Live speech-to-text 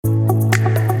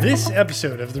This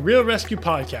episode of the Real Rescue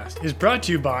Podcast is brought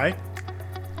to you by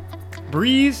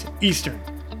Breeze Eastern,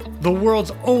 the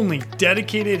world's only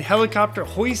dedicated helicopter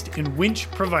hoist and winch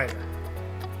provider.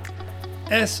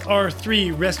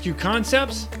 SR3 Rescue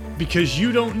Concepts, because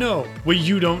you don't know what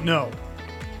you don't know.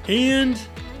 And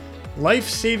Life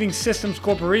Saving Systems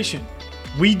Corporation.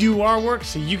 We do our work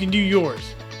so you can do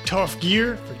yours. Tough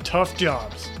gear for tough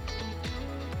jobs.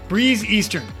 Breeze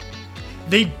Eastern.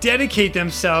 They dedicate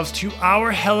themselves to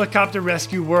our helicopter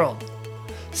rescue world.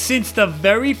 Since the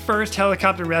very first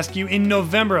helicopter rescue in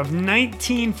November of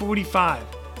 1945,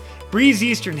 Breeze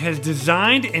Eastern has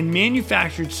designed and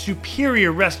manufactured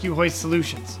superior rescue hoist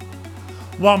solutions.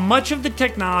 While much of the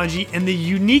technology and the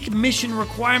unique mission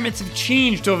requirements have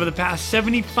changed over the past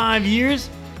 75 years,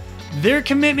 their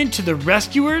commitment to the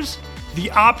rescuers,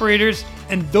 the operators,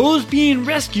 and those being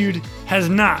rescued has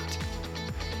not.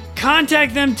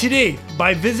 Contact them today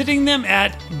by visiting them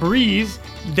at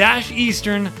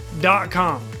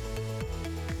breeze-eastern.com.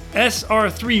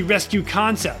 SR3 Rescue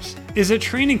Concepts is a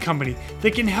training company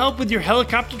that can help with your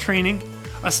helicopter training,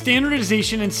 a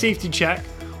standardization and safety check,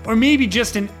 or maybe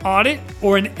just an audit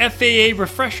or an FAA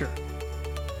refresher.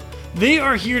 They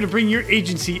are here to bring your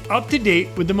agency up to date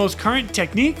with the most current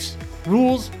techniques,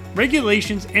 rules,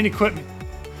 regulations, and equipment.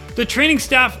 The training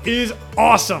staff is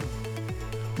awesome.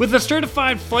 With a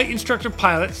certified flight instructor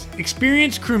pilots,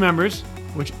 experienced crew members,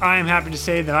 which I am happy to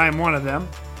say that I am one of them,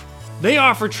 they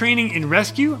offer training in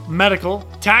rescue, medical,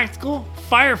 tactical,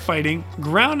 firefighting,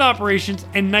 ground operations,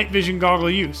 and night vision goggle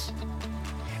use.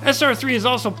 SR3 is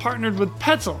also partnered with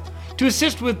Petzl to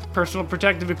assist with personal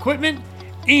protective equipment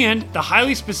and the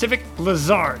highly specific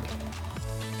Lazard.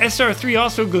 SR3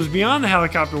 also goes beyond the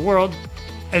helicopter world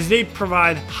as they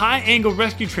provide high-angle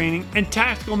rescue training and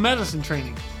tactical medicine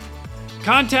training.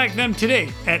 Contact them today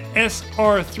at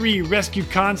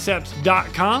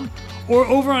sr3rescueconcepts.com or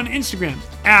over on Instagram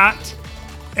at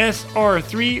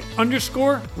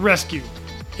sr3_rescue.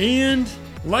 And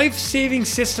Life Saving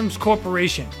Systems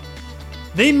Corporation.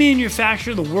 They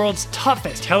manufacture the world's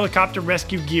toughest helicopter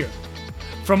rescue gear.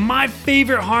 From my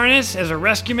favorite harness as a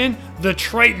rescueman, the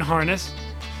Triton harness,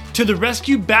 to the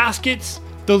rescue baskets,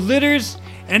 the litters,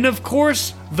 and of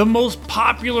course, the most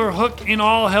popular hook in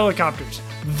all helicopters,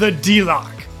 the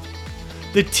D-Lock.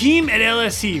 The team at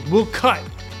LSC will cut,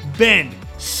 bend,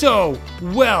 sew,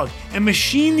 weld, and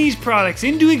machine these products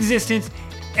into existence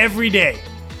every day.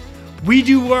 We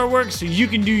do our work so you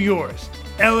can do yours.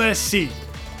 LSC,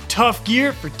 tough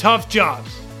gear for tough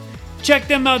jobs. Check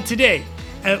them out today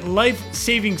at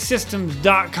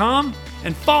lifesavingsystems.com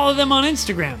and follow them on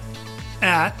Instagram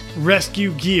at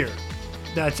Rescue Gear.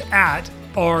 That's at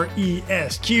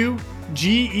RESQGEAR.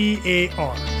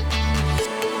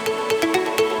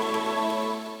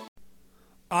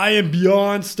 I am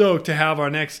beyond stoked to have our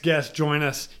next guest join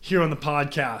us here on the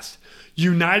podcast.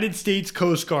 United States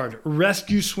Coast Guard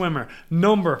rescue swimmer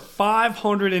number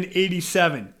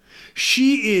 587.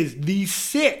 She is the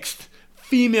 6th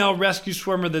female rescue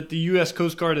swimmer that the U.S.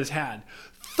 Coast Guard has had,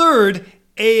 3rd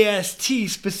AST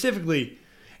specifically,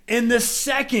 and the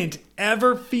 2nd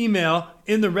ever female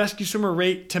in the rescue swimmer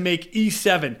rate to make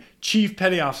E7, Chief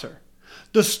Petty Officer.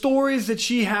 The stories that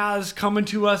she has coming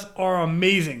to us are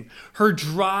amazing. Her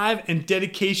drive and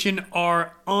dedication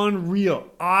are unreal.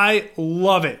 I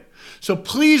love it. So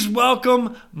please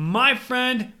welcome my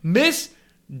friend, Miss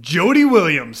Jodi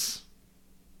Williams.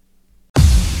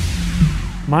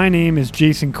 My name is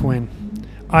Jason Quinn.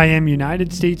 I am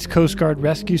United States Coast Guard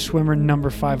rescue swimmer number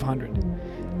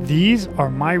 500. These are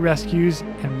my rescues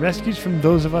and rescues from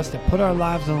those of us that put our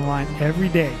lives on the line every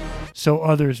day so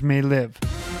others may live.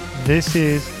 This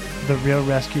is the Real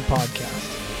Rescue Podcast.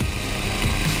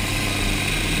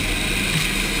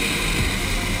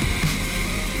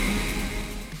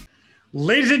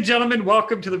 Ladies and gentlemen,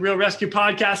 welcome to the Real Rescue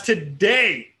Podcast.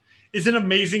 Today is an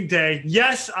amazing day.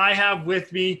 Yes, I have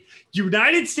with me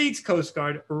United States Coast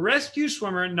Guard rescue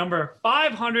swimmer number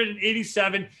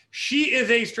 587. She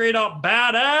is a straight up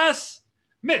badass,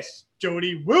 Miss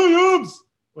Jodi Williams.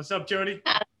 What's up, Jodi?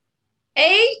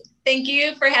 Hey, thank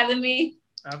you for having me.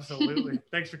 Absolutely.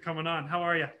 Thanks for coming on. How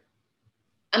are you?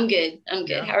 I'm good.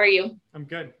 Yeah. How are you? I'm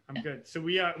good. So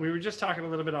we were just talking a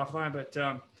little bit offline, but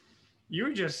you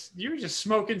were just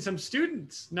smoking some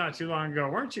students not too long ago,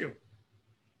 weren't you?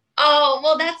 Oh,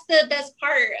 well, that's the best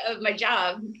part of my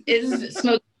job is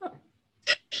smoking.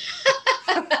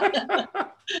 I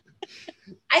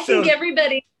think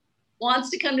everybody wants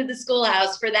to come to the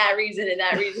schoolhouse for that reason and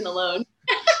that reason alone.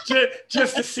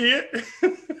 just to see it.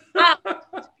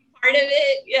 Part of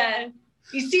it, yeah.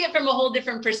 You see it from a whole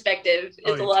different perspective.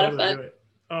 It's a lot of fun.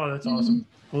 Oh, that's awesome.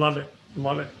 Love it.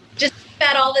 just think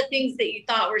about all the things that you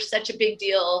thought were such a big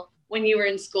deal when you were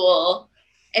in school,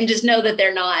 and just know that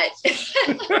they're not.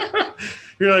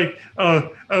 You're like, oh,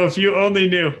 if you only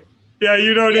knew. Yeah,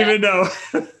 you don't Yeah. even know.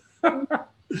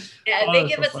 Yeah, Oh, they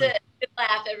that's give so us funny. a good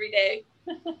laugh every day.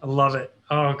 I love it.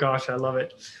 Oh gosh, I love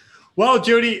it. Well,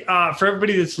 Jodi, for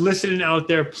everybody that's listening out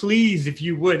there, please, if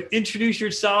you would, introduce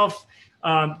yourself,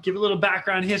 give a little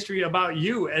background history about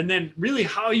you, and then really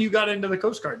how you got into the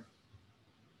Coast Guard.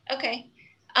 Okay.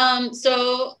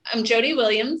 So I'm Jodi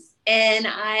Williams, and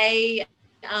I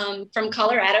from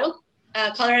Colorado,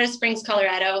 Colorado Springs,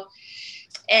 Colorado.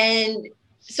 And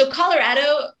so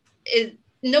Colorado is,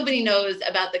 nobody knows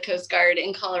about the Coast Guard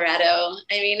in Colorado.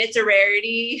 I mean, it's a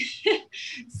rarity.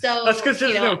 So, That's because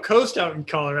there's no coast out in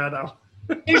Colorado.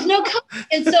 There's no coast.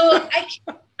 And so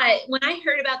when I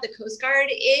heard about the Coast Guard,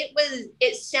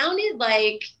 it sounded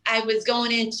like I was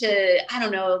going into, I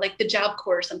don't know, like the Job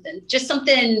Corps or something, just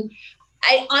something.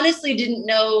 I honestly didn't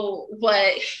know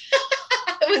what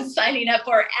I was signing up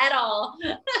for at all.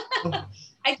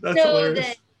 I That's know hilarious.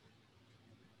 that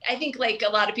I think, like a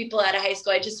lot of people out of high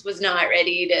school, I just was not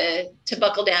ready to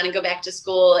buckle down and go back to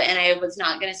school, and I was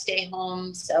not going to stay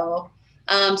home. So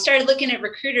started looking at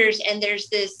recruiters, and there's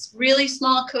this really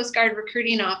small Coast Guard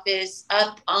recruiting office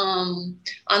up on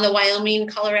the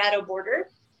Wyoming-Colorado border,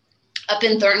 up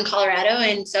in Thornton, Colorado.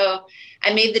 And so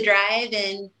I made the drive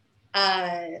and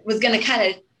was going to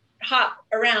kind of hop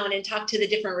around and talk to the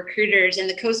different recruiters. And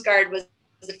the Coast Guard was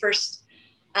the first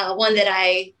one that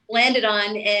I landed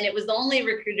on, and it was the only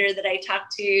recruiter that I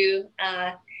talked to.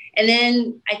 And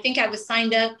then I think I was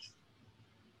signed up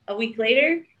a week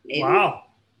later. Maybe. Wow.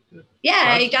 Yeah,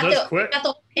 I got the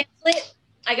whole pamphlet.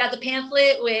 I got the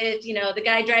pamphlet with, the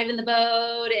guy driving the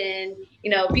boat and,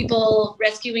 people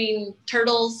rescuing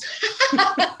turtles.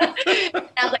 I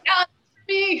was like, oh, that's for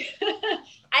me.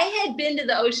 I had been to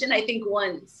the ocean, I think,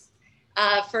 once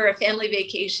for a family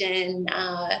vacation.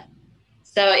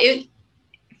 So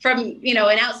from,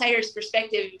 an outsider's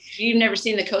perspective, if you've never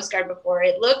seen the Coast Guard before,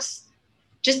 it looks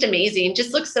just amazing.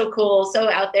 Just looks so cool, so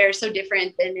out there, so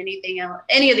different than anything else,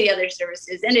 any of the other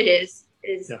services. And it is.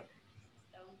 Yeah. So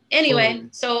anyway, totally.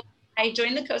 So I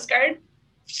joined the Coast Guard,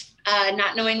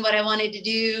 not knowing what I wanted to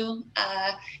do.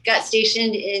 Got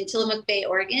stationed in Tillamook Bay,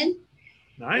 Oregon,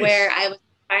 nice. Where I was a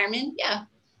fireman. Yeah.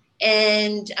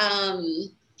 And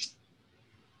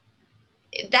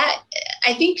that,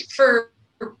 I think for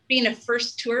being a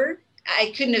first tour,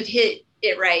 I couldn't have hit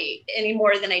it right any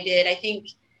more than I did. I think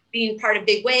being part of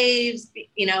big waves,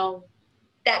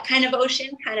 that kind of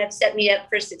ocean kind of set me up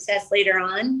for success later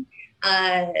on.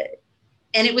 And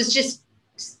it was just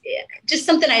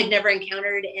something I had never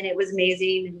encountered, and it was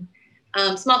amazing.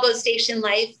 And small boat station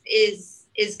life is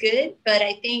good, but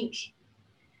I think,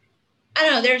 I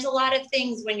don't know, there's a lot of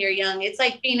things when you're young. It's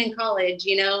like being in college,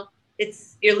 you're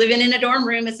living in a dorm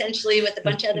room essentially with a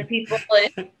bunch of other people.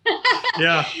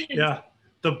 Yeah.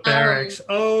 The barracks.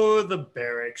 The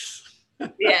barracks.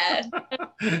 Yeah.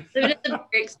 Living at the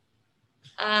barracks.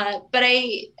 But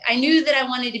I knew that I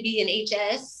wanted to be an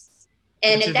HS.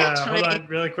 And at that time, hold on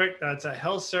really quick. That's a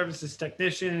health services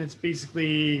technician. It's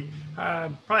basically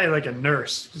probably like a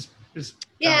nurse.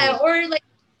 Yeah, or like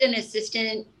an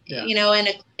assistant, in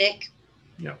a clinic.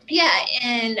 Yeah. Yeah.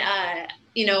 And, I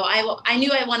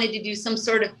knew I wanted to do some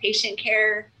sort of patient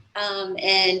care.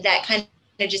 And that kind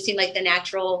of just seemed like the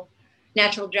natural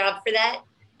job for that.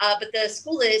 But the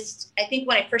school list, I think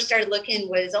when I first started looking,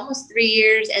 was almost 3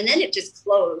 years, and then it just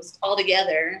closed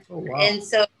altogether. Oh, wow. And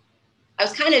so I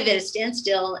was kind of at a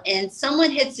standstill, and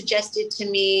someone had suggested to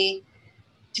me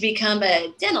to become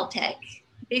a dental tech,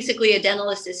 basically a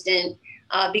dental assistant,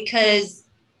 because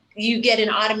you get an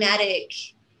automatic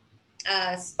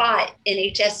spot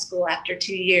in HS school after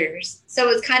 2 years. So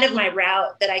it was kind of my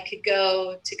route that I could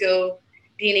go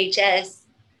be an HS.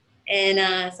 And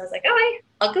so I was like,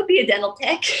 I'll go be a dental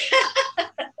tech.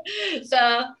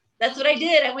 So that's what I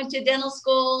did. I went to dental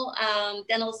school,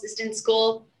 dental assistant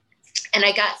school, and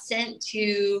I got sent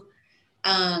to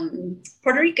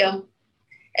Puerto Rico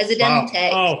as a dental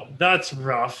tech. Oh, that's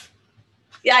rough.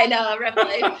 Yeah, I know, rough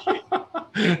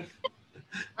life.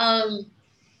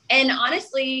 And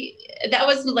honestly, that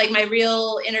was like my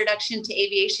real introduction to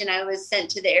aviation. I was sent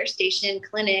to the Air Station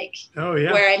Clinic,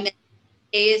 where I met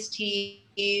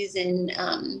ASTs and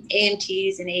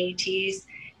AMTs and AATs,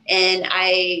 and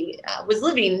I was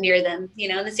living near them,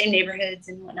 in the same neighborhoods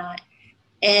and whatnot.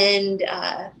 And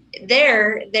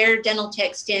their dental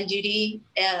techs stand duty,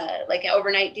 like an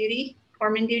overnight duty,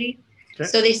 corpsman duty. Okay.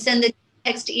 So they send the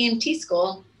techs to EMT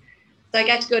school. So I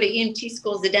got to go to EMT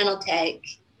school as a dental tech.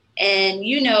 And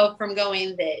from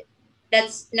going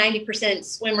that's 90%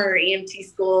 swimmer EMT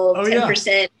school,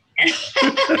 10%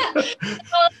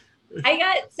 Well, I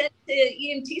got sent to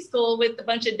EMT school with a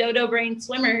bunch of dodo brain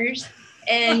swimmers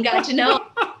and got to know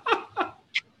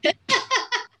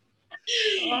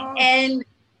and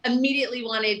immediately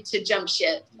wanted to jump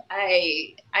ship.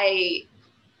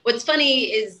 What's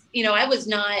funny is, I was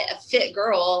not a fit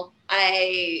girl.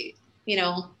 I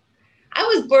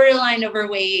was borderline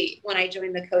overweight when I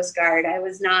joined the Coast Guard. I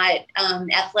was not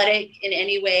athletic in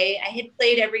any way. I had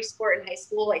played every sport in high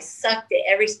school. I sucked at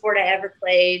every sport I ever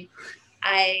played.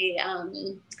 I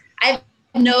have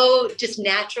no just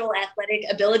natural athletic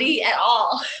ability at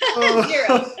all.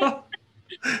 Zero.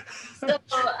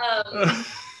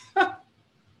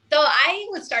 So I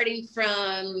was starting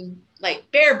from like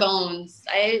bare bones.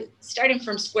 Starting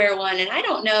from square one. And I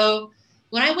don't know,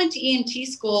 when I went to EMT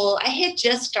school, I had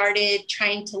just started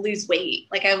trying to lose weight.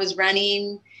 Like I was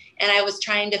running and I was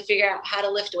trying to figure out how to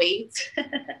lift weights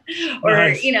or,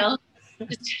 nice.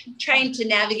 Just trying to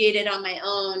navigate it on my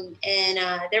own. And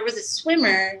there was a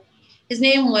swimmer. His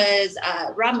name was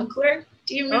Rob McClure.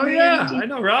 Do you remember him? I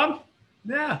know Rob.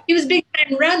 Yeah. He was a big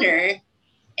time runner.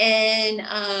 And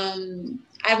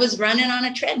I was running on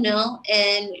a treadmill,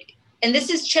 and this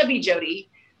is Chubby Jodi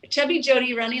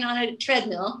running on a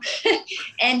treadmill.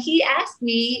 And he asked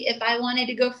me if I wanted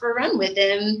to go for a run with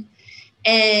him.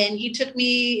 And he took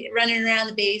me running around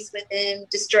the base with him,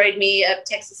 destroyed me up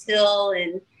Texas Hill,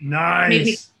 and made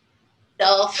me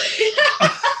self.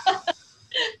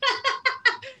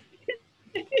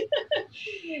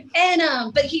 And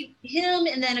but him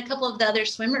and then a couple of the other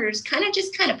swimmers kind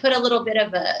of put a little bit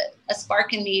of a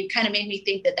spark in me, kind of made me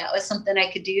think that was something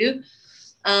I could do.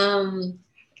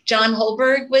 John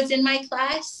Holberg was in my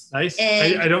class. Nice.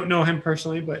 I don't know him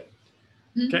personally, but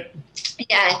okay.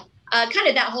 Yeah. Kind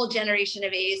of that whole generation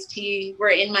of AST were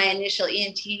in my initial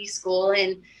EMT school.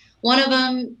 And one of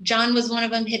them, John was one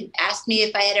of them, had asked me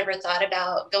if I had ever thought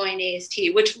about going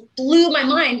AST, which blew my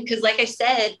mind because, like I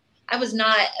said, I was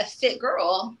not a fit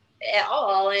girl at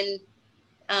all. And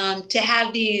to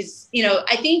have these,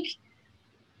 I think,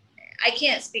 I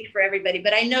can't speak for everybody,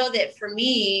 but I know that for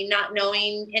me, not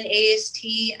knowing an AST,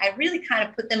 I really kind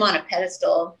of put them on a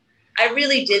pedestal. I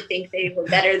really did think they were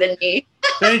better than me.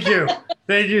 Thank you.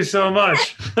 Thank you so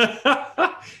much.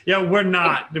 Yeah, we're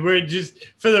not. We're just,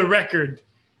 for the record,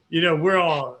 we're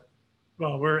all,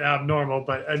 well, we're abnormal,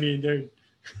 but I mean,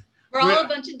 we're all a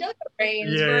bunch of dodo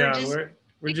brains. Yeah,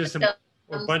 we're just a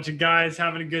bunch of guys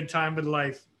having a good time with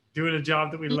life, doing a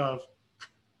job that we love.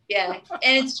 Yeah,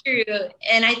 and it's true.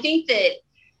 And I think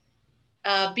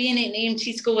that being in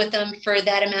EMT school with them for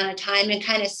that amount of time and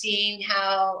kind of seeing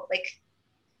how, like,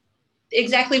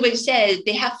 exactly what you said,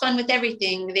 they have fun with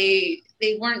everything. They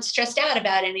weren't stressed out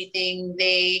about anything.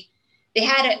 They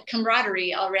had a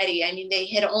camaraderie already. I mean, they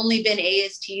had only been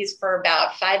ASTs for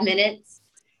about 5 minutes.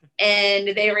 And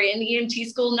they were in EMT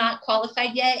school, not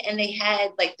qualified yet. And they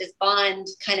had like this bond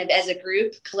kind of as a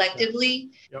group collectively.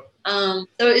 Yep. So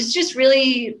it was just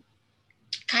really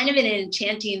kind of an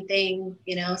enchanting thing,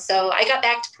 So I got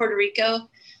back to Puerto Rico.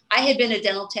 I had been a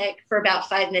dental tech for about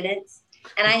 5 minutes.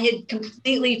 And I had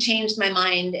completely changed my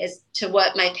mind as to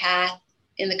what my path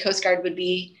in the Coast Guard would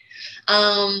be.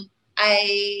 I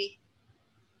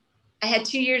had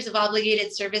 2 years of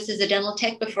obligated service as a dental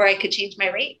tech before I could change my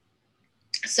rate.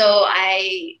 So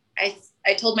I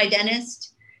told my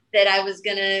dentist that I was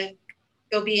going to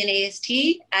go be an AST.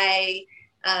 I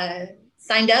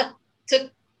signed up, took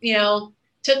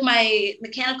my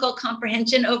mechanical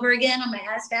comprehension over again on my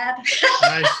ASVAB.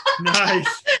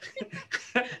 Nice.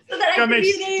 So that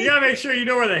you gotta make sure you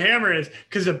know where the hammer is,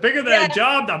 because the bigger the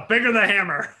job, the bigger the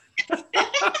hammer.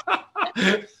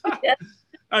 Yeah.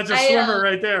 That's a swimmer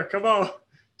right there. Come on.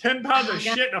 10 pounds of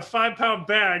shit in a 5-pound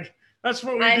bag. That's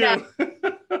what we do.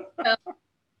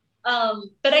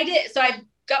 But I did. So I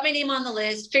got my name on the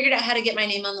list, figured out how to get my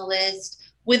name on the list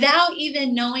without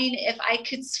even knowing if I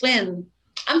could swim.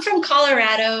 I'm from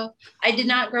Colorado. I did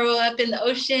not grow up in the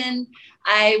ocean.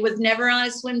 I was never on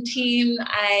a swim team.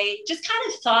 I just kind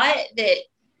of thought that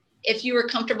if you were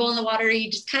comfortable in the water,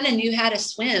 you just kind of knew how to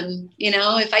swim.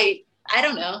 I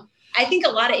don't know. I think a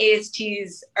lot of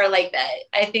ASTs are like that.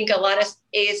 I think a lot of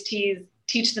ASTs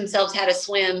teach themselves how to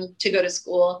swim to go to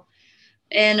school.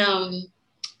 And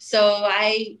so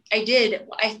I did.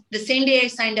 The same day I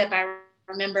signed up, I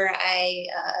remember I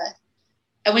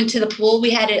went to the pool.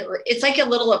 We had it. It's like a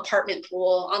little apartment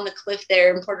pool on the cliff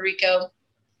there in Puerto Rico.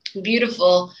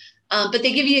 Beautiful. But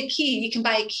they give you a key. You can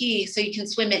buy a key so you can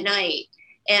swim at night.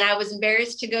 And I was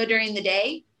embarrassed to go during the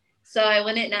day. So I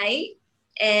went at night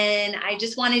and I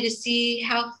just wanted to see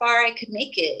how far I could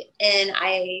make it. And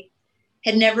I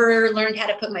had never learned how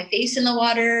to put my face in the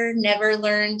water, never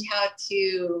learned how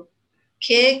to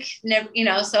kick, never,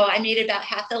 so I made it about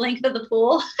half the length of the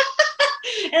pool.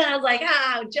 And I was like,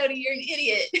 Jodi, you're an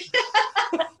idiot.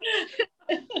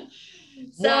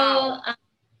 So wow.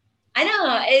 I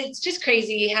know, it's just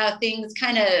crazy how things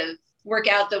kind of work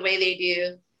out the way they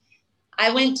do.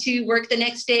 I went to work the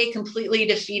next day completely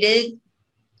defeated.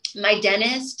 My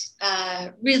dentist,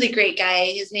 really great guy.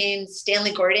 His name's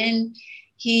Stanley Gordon.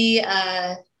 He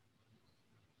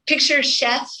picture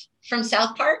Chef from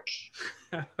South Park.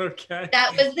 Okay.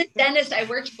 That was the dentist I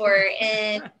worked for.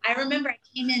 And I remember I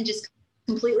came in just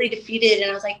completely defeated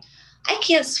and I was like, I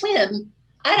can't swim.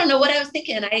 I don't know what I was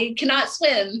thinking. I cannot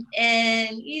swim.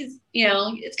 And he's,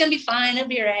 it's going to be fine. It'll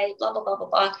be all right. Blah, blah, blah, blah,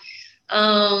 blah.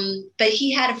 But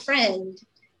he had a friend.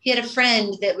 He had a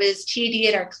friend that was TAD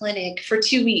at our clinic for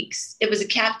 2 weeks. It was a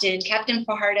captain. Captain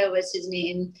Fajardo was his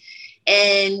name.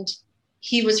 And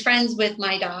he was friends with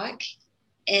my doc.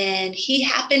 And he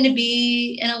happened to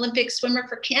be an Olympic swimmer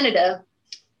for Canada.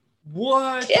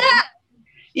 What?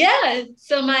 Yeah.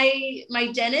 So my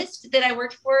dentist that I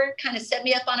worked for kind of set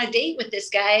me up on a date with this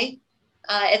guy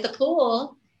at the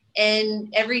pool.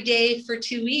 And every day for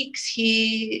 2 weeks,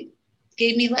 he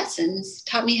gave me lessons,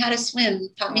 taught me how to swim,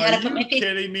 taught me how to put my face. Are you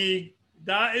kidding me?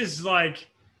 That is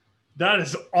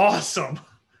awesome.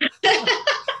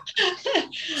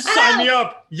 Sign me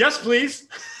up. Yes, please.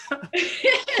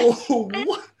 Oh,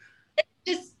 what?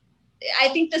 I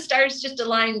think the stars just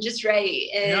aligned just right.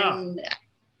 And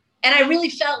I really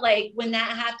felt like when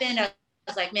that happened, I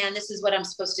was like, man, this is what I'm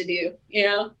supposed to do.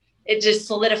 It just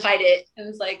solidified it. And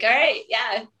it's like, all right,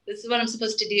 yeah, this is what I'm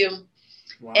supposed to do.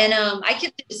 Wow. And I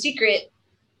kept it a secret.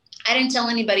 I didn't tell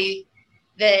anybody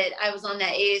that I was on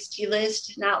that AST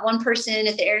list, not one person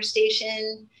at the air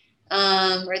station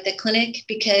or at the clinic,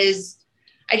 because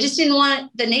I just didn't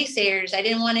want the naysayers. I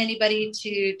didn't want anybody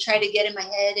to try to get in my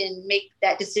head and make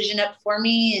that decision up for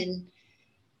me.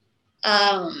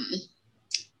 And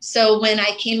so when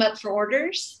I came up for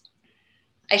orders,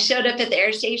 I showed up at the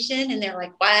air station and they're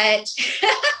like, what?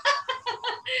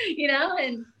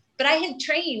 But I had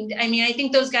trained. I mean, I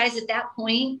think those guys at that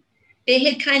point, they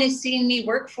had kind of seen me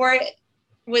work for it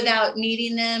without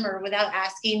needing them or without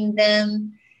asking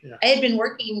them. Yeah. I had been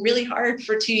working really hard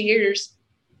for 2 years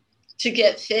to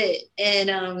get fit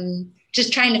and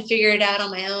just trying to figure it out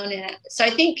on my own. And so I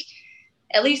think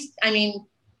at least, I mean,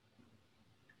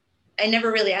 I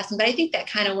never really asked them, but I think that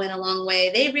kind of went a long way.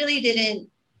 They really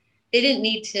didn't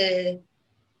need to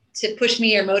push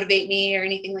me or motivate me or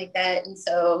anything like that. And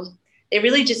so they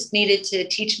really just needed to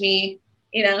teach me,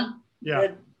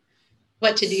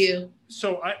 what to do.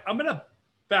 So I'm going to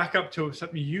back up to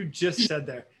something you just said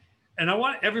there. And I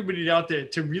want everybody out there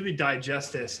to really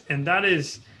digest this. And that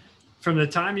is, from the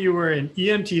time you were in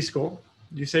EMT school,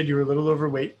 you said you were a little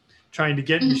overweight, trying to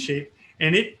get into shape.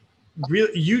 And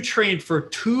you trained for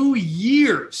 2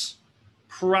 years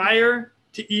prior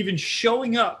to even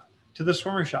showing up to the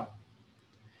swimmer shop.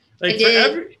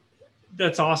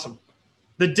 That's awesome.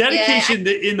 The dedication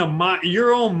in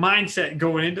your own mindset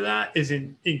going into that is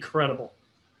incredible.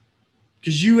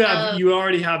 Because you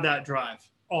already have that drive.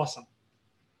 Awesome.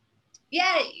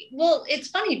 Yeah. Well, it's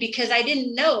funny because I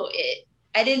didn't know it.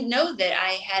 I didn't know that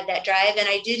I had that drive, and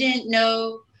I didn't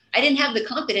have the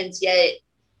confidence yet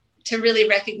to really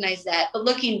recognize that. But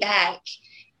looking back,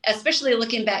 especially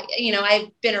looking back, I've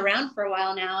been around for a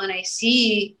while now, and I've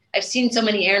seen so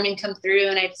many airmen come through,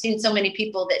 and I've seen so many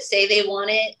people that say they want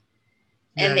it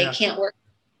and they can't work,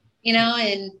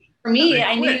 and for me,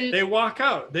 I knew they walk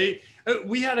out.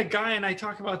 We had a guy, and I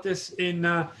talk about this in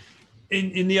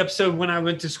the episode when I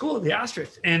went to school at the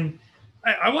Asterisk, and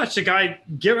I watched a guy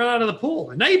get right out of the pool,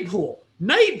 a night pool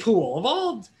of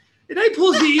all. The night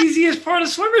pool is the easiest part of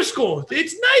swimmer school.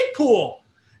 It's night pool.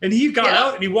 And he got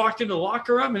out and he walked into the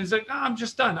locker room and he's like, I'm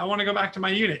just done. I want to go back to my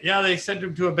unit. Yeah, they sent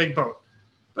him to a big boat.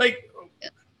 Like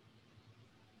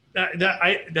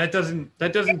that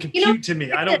doesn't compute to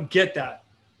me. I don't get that.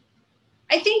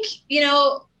 I think, you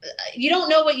don't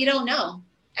know what you don't know.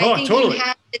 I think totally. You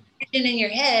have the vision in your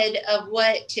head of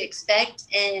what to expect,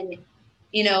 and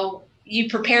you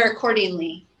prepare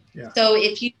accordingly. Yeah. So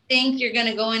if you think you're going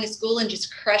to go into school and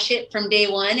just crush it from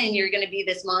day one and you're going to be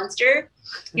this monster,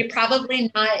 you're probably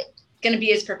not going to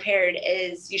be as prepared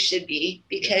as you should be,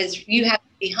 because you have to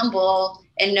be humble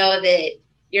and know that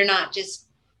you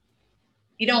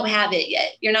don't have it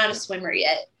yet. You're not a swimmer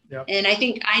yet. Yep. And I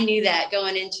think I knew that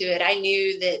going into it. I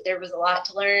knew that there was a lot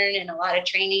to learn and a lot of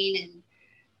training,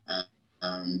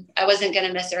 and I wasn't going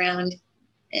to mess around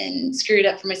and screw it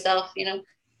up for myself,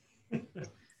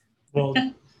 Well,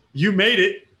 you made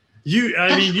it. You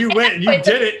went and you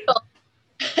did it.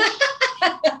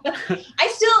 I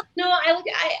still no.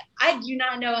 I do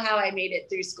not know how I made it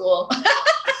through school.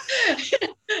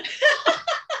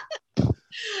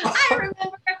 I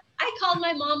remember I called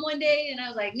my mom one day and I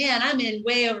was like, man, I'm in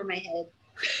way over my head.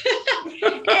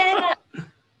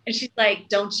 and she's like,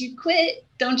 don't you quit.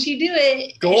 Don't you do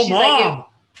it. Go, Mom.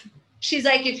 She's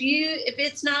like, if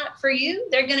it's not for you,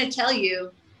 they're going to tell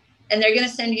you and they're going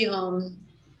to send you home.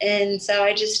 And so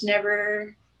I just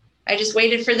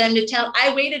waited for them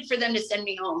I waited for them to send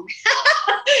me home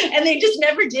and they just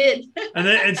never did. And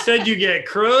then instead you get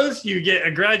crows, you get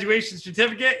a graduation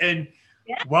certificate, and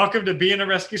welcome to being a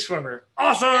rescue swimmer.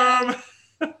 Awesome.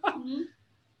 Mm-hmm.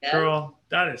 Yeah. Girl,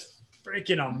 that is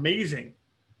freaking amazing.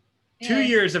 Yeah. 2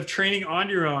 years of training on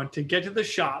your own to get to the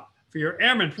shop for your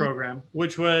airman program,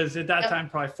 which was at that time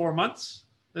probably 4 months,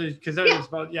 because that was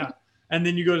about, and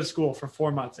then you go to school for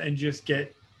 4 months and just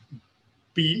get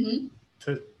beat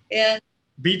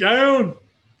beat down,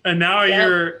 and now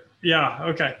you're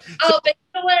okay. Oh, but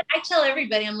you know what? I tell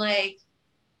everybody, I'm like,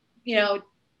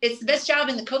 it's the best job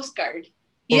in the Coast Guard.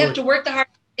 You have to work the hard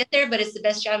to get there, but it's the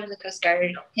best job in the Coast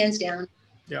Guard, hands down.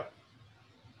 Yeah,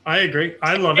 I agree.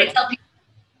 I love it.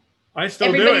 I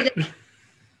still do it.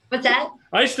 What's that?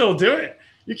 I still do it.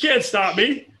 You can't stop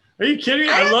me. Are you kidding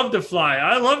me? I love to fly.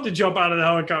 I love to jump out of the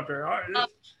helicopter. I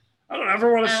don't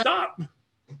ever want to stop.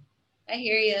 I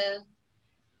hear you.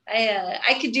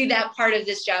 I could do that part of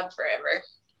this job forever.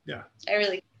 Yeah. I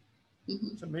really.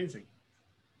 It's amazing.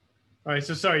 All right.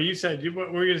 So sorry, you said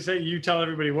what were you going to say? You tell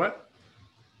everybody what?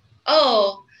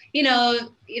 Oh,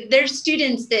 there's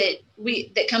students that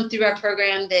come through our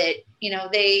program that,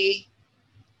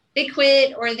 they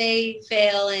quit or they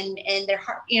fail and their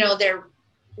heart, their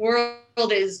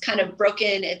world is kind of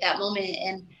broken at that moment.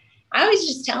 And I always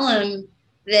just tell them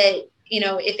that,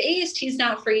 if AST is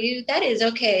not for you, that is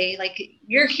okay. Like,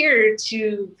 you're here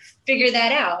to figure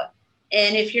that out.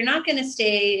 And if you're not going to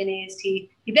stay in AST,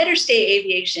 you better stay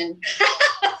aviation.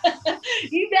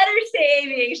 You better stay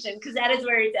aviation, because that is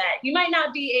where it's at. You might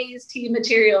not be AST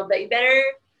material, but you better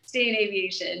stay in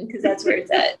aviation, because that's where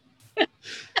it's at.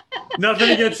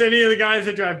 Nothing against any of the guys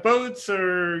that drive boats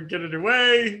or get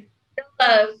underway.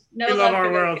 No we love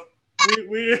our world.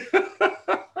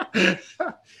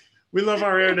 We love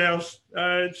our Airedales.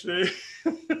 That's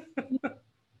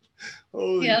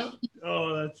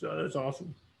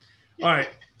awesome. All right.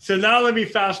 So now let me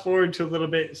fast forward to a little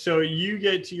bit. So you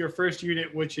get to your first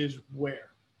unit, which is where?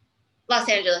 Los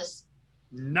Angeles.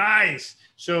 Nice.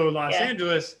 So Los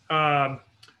Angeles,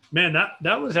 man,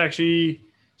 that was actually,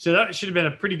 so that should have been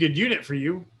a pretty good unit for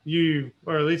you.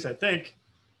 Or at least I think.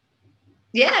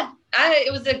 Yeah,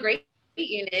 it was a great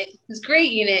unit. It was a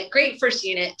great unit, great first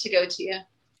unit to go to.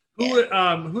 Who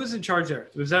was in charge there?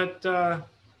 Was that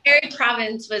Carrie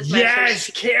Province was my first.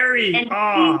 Yes, Carrie.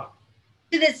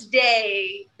 To this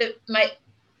day, I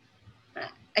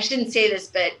shouldn't say this,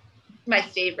 but my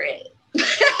favorite. My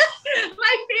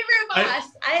favorite boss.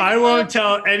 I won't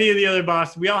tell any of the other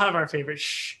bosses. We all have our favorite.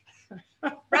 Shh.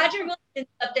 Roger Wilson's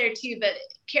up there too, but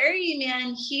Carrie,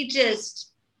 man, he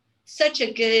just such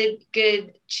a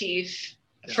good chief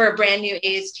for a brand new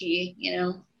AST,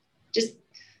 just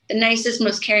the nicest,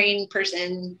 most caring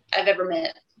person I've ever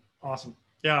met. Awesome.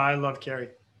 Yeah, I love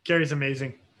Carrie. Carrie's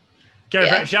amazing.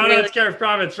 Carrie, shout out to Carrie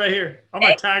Province right here. I'm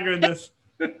going to tag her in this.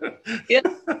 Yeah.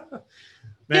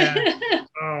 Man.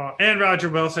 Oh, and Roger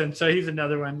Wilson. So he's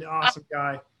another one. Awesome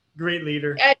guy. Great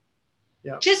leader.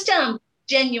 Yeah. Just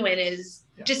genuine is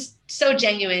just so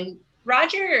genuine.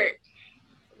 Roger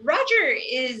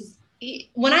is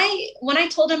when I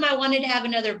told him I wanted to have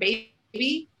another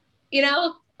baby,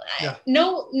 no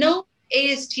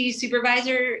AST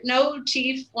supervisor, no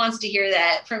chief wants to hear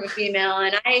that from a female.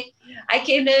 And I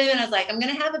came to him and I was like, I'm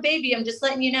going to have a baby. I'm just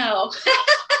letting you know.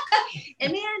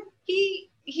 And man, he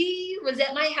was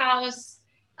at my house.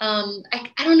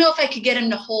 I don't know if I could get him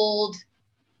to hold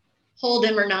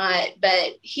him or not,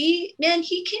 but he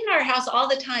came to our house all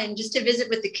the time just to visit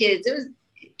with the kids. It was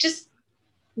just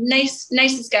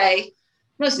nicest guy,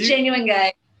 most genuine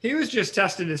guy. He was just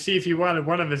testing to see if he wanted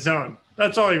one of his own.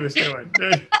 That's all he was doing.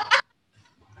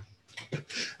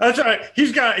 That's all right.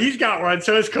 He's got one,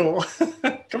 so it's cool.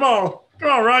 Come on,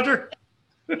 Roger.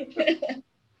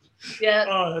 Yeah.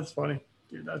 Oh, that's funny,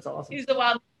 dude. That's awesome. He's a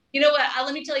wild. You know what?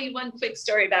 Let me tell you one quick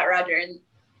story about Roger. And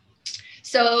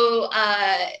so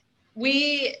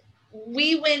we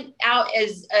went out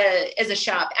as a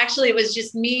shop. Actually, it was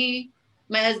just me,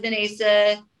 my husband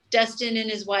Asa, Dustin and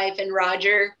his wife, and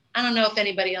Roger. I don't know if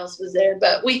anybody else was there,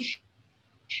 but we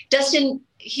Dustin,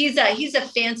 he's a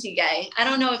fancy guy. I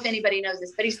don't know if anybody knows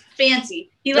this, but he's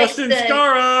fancy. He Dustin likes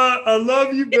Scara, I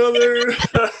love you, brother.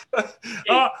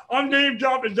 I'm name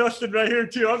dropping Dustin right here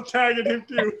too. I'm tagging him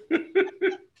too.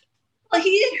 Well,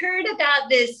 he had heard about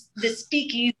this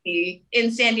speakeasy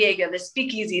in San Diego, the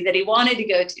speakeasy that he wanted to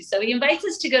go to. So he invites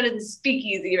us to go to the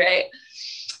speakeasy, right?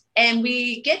 And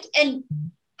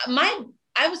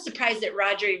I was surprised that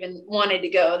Roger even wanted to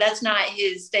go. That's not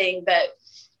his thing, but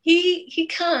he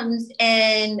comes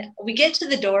and we get to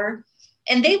the door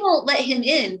and they won't let him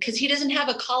in because he doesn't have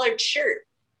a collared shirt.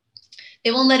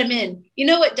 They won't let him in. You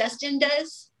know what Dustin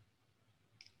does?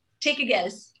 Take a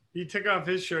guess. He took off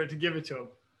his shirt to give it to him.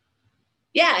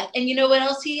 Yeah, and you know what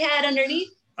else he had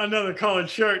underneath? Another collared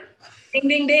shirt. Ding,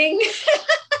 ding, ding. He's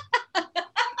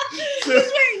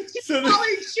wearing two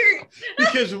collared shirts.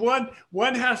 Because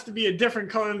one has to be a different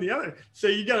color than the other. So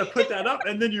you got to put that up,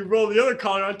 and then you roll the other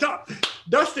collar on top.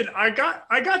 Dustin, I got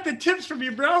the tips from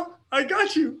you, bro. I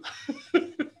got you.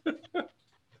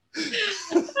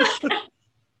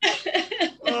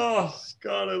 Oh,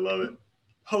 God, I love it.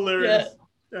 Hilarious.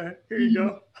 Yeah, here you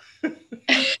go.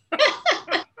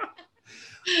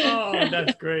 Oh,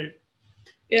 that's great.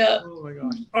 Yeah. Oh my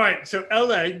gosh. All right. So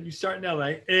LA, you start in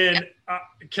LA, and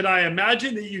can I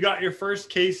imagine that you got your first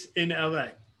case in LA?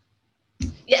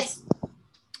 Yes.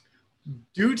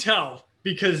 Do tell,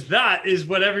 because that is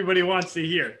what everybody wants to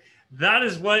hear. That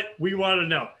is what we want to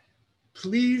know.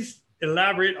 Please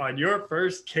elaborate on your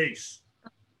first case.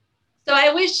 So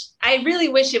I really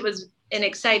wish it was an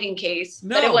exciting case,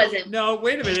 but it wasn't. No,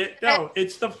 wait a minute. No,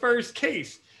 it's the first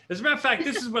case. As a matter of fact,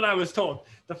 this is what I was told.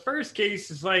 The first case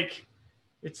is like,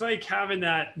 it's like having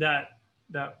that.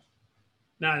 No,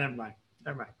 never mind.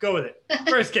 Go with it.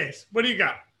 First case. What do you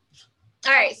got?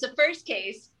 All right. So first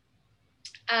case,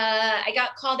 I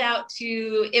got called out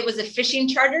to, it was a fishing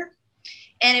charter,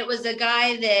 and it was a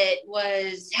guy that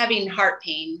was having heart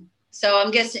pain. So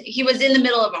I'm guessing he was in the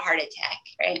middle of a heart attack,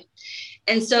 right?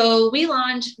 And so we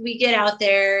launch, we get out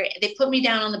there. They put me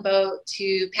down on the boat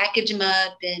to package him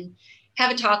up and have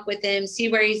a talk with him, see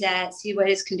where he's at, see what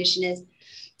his condition is.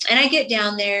 And I get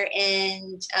down there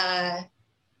and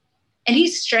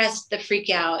he's stressed the freak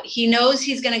out. He knows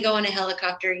he's going to go in a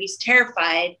helicopter. He's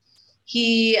terrified.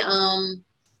 He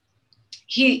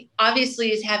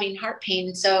obviously is having heart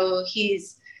pain. So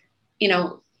he's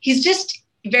just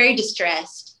very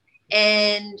distressed.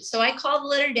 And so I call the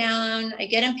litter down, I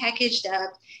get him packaged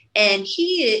up, and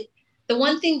the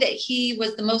one thing that he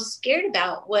was the most scared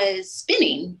about was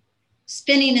spinning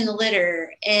in the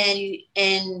litter. And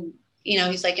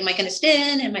he's like, am I going to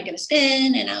spin? Am I going to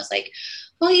spin? And I was like,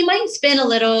 well, you might spin a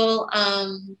little,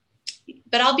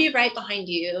 but I'll be right behind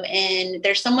you. And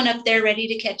there's someone up there ready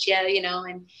to catch you,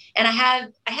 and I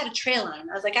had a trail line.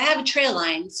 I was like, I have a trail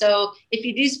line. So if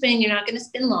you do spin, you're not going to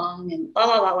spin long, and blah,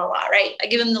 blah, blah, blah, blah. Right. I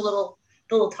give him the little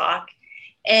talk.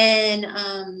 And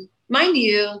mind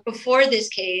you, before this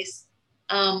case,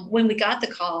 when we got the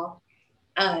call,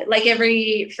 like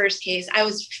every first case, I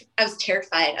was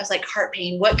terrified. I was like, heart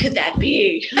pain, what could that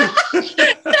be?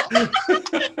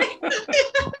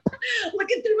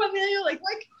 Looking through my mail, like,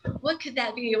 what could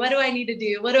that be? What do I need to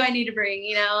do? What do I need to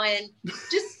bring? And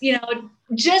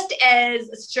just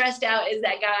as stressed out as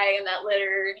that guy in that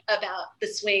litter about the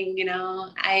swing,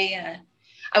 I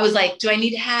was like, do I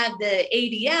need to have the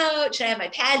AD out? Should I have my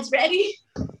pads ready?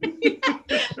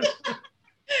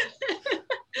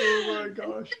 Oh my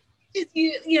gosh.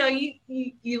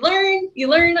 You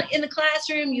learn in the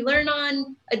classroom, you learn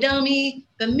on a dummy,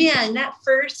 but man, that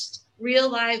first real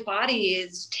live body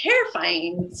is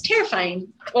terrifying. It's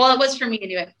terrifying. Well, it was for me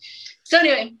anyway. So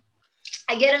anyway,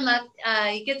 I get him up,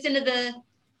 he gets into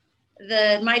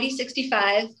the Mighty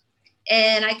 65,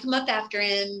 and I come up after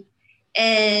him,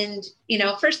 and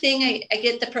first thing, I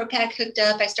get the Pro Pack hooked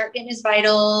up, I start getting his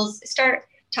vitals, I start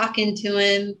talking to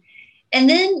him, and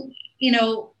then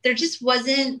there just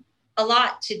wasn't a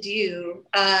lot to do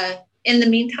in the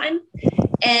meantime.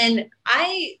 And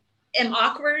I am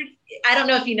awkward. I don't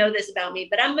know if you know this about me,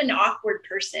 but I'm an awkward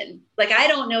person. Like, I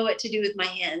don't know what to do with my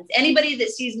hands. Anybody that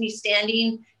sees me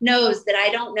standing knows that I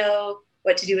don't know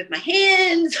what to do with my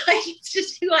hands. Like, it's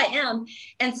just who I am.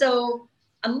 And so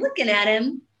I'm looking at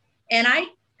him, and I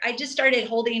just started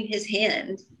holding his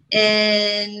hand,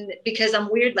 and because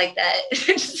I'm weird like that,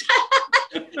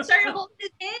 started holding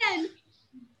his hand.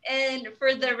 And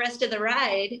for the rest of the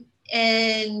ride,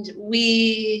 and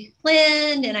we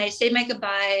planned, and I say my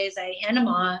goodbyes, I hand them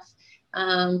off,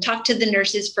 talk to the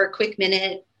nurses for a quick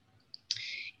minute.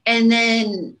 And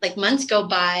then like months go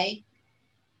by,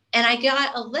 and I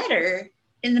got a letter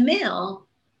in the mail,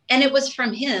 And it was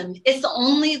from him. It's the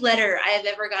only letter I have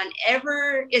ever gotten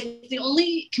it's the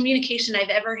only communication I've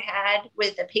ever had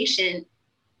with a patient,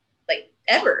 like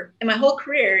ever in my whole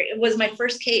career. It was my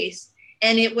first case.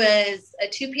 And it was a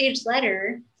 2-page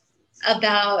letter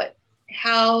about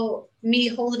how me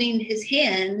holding his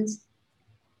hands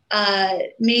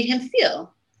made him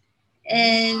feel.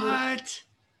 And what?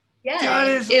 Yeah, that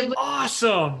is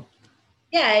awesome.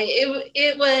 Yeah,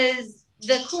 it was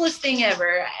the coolest thing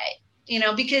ever.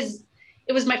 Because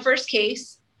it was my first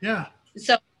case. Yeah.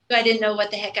 So I didn't know what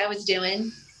the heck I was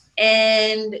doing.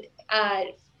 And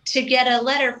to get a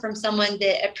letter from someone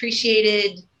that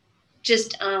appreciated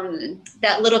just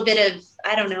that little bit of,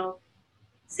 I don't know,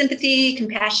 sympathy,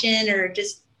 compassion, or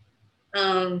just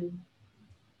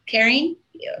caring.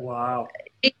 Wow.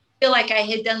 I feel like I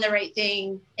had done the right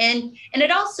thing. And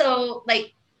it also,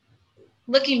 like,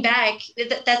 looking back,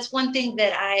 that's one thing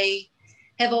that I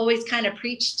have always kind of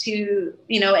preached to,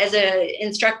 as an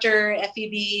instructor,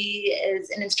 FEB, as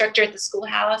an instructor at the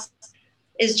schoolhouse,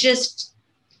 is just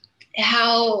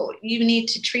how you need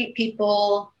to treat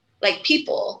people like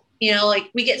people. Like,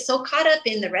 we get so caught up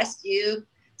in the rescue,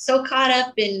 so caught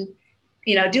up in,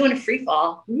 doing a free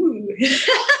fall. Ooh.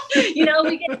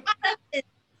 We get caught up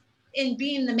in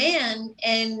being the man,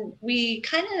 and we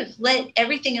kind of let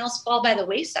everything else fall by the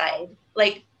wayside,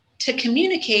 like to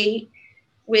communicate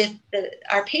with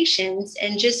our patients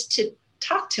and just to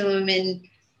talk to them and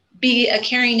be a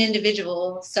caring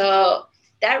individual. So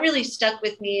that really stuck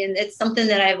with me. And it's something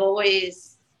that I've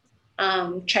always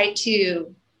tried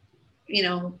to,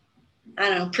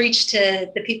 preach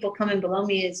to the people coming below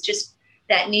me, is just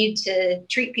that need to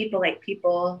treat people like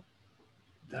people.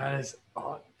 That is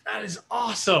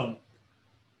awesome.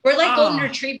 We're like golden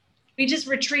retrievers. We just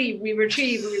retrieve, we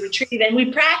retrieve, and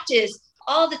we practice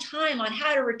all the time on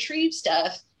how to retrieve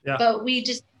stuff. Yeah. But we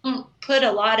just don't put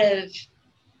a lot of,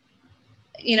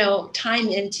 time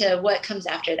into what comes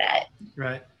after that.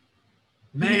 Right.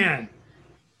 Man,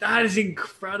 that is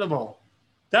incredible.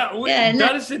 That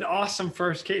is an awesome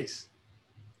first case.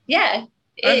 Yeah.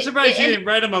 I'm surprised you didn't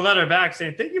write him a letter back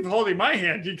saying, "Thank you for holding my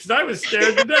hand," because I was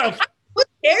scared to death.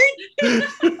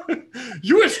 Scared?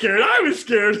 You were scared. I was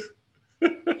scared.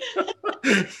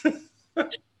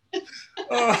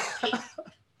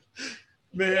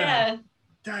 Man, yeah.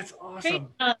 That's awesome.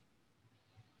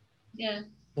 Yeah.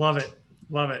 Love it.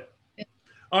 Yeah.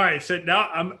 All right. So now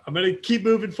I'm going to keep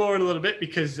moving forward a little bit,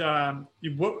 because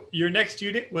your next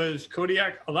unit was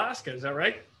Kodiak, Alaska. Is that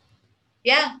right?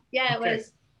 Yeah. Yeah, okay. It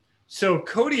was. So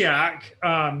Kodiak,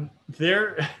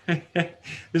 this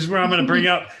is where I'm going to bring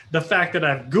up the fact that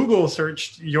I've Google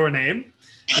searched your name,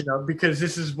 because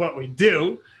this is what we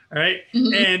do. All right.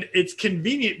 Mm-hmm. And it's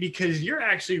convenient because you're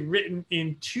actually written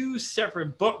in 2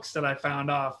 separate books that I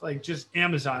found off, like, just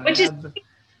Amazon.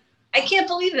 I can't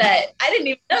believe that. I didn't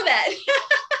even know that.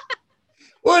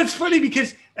 Well, it's funny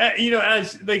because,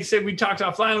 as like I said, we talked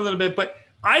offline a little bit, but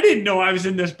I didn't know I was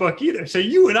in this book either. So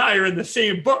you and I are in the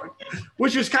same book,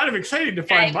 which was kind of exciting to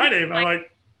find my name. I'm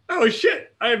like, oh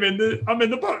shit, I'm in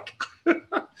the book.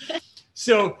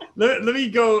 So let me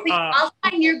go. I'll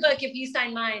sign your book if you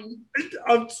sign mine.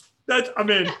 I'm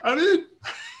in.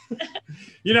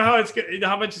 You know how much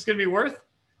it's going to be worth?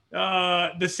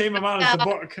 The same amount as the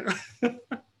book.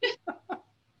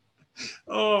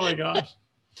 Oh my gosh.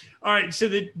 All right. So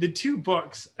the 2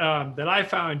 books that I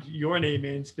found your name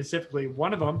in specifically,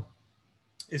 one of them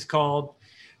is called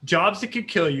Jobs That Could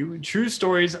Kill You, True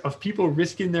Stories of People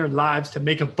Risking Their Lives to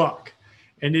Make a Buck.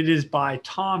 And it is by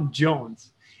Tom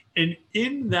Jones. And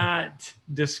in that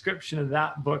description of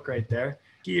that book right there,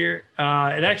 here,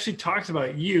 it actually talks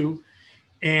about you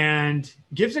and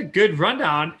gives a good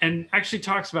rundown, and actually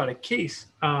talks about a case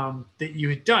that you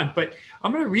had done. But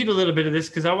I'm going to read a little bit of this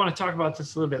because I want to talk about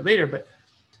this a little bit later.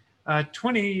 But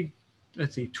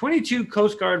 22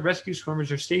 Coast Guard rescue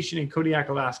swimmers are stationed in Kodiak,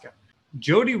 Alaska.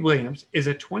 Jodi Williams is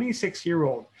a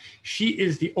 26-year-old. She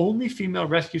is the only female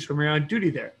rescue swimmer on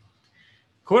duty there.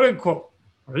 Quote unquote,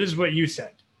 or this is what you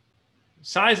said.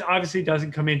 Size obviously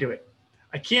doesn't come into it.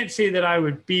 I can't say that I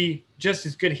would be just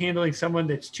as good handling someone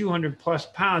that's 200 plus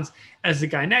pounds as the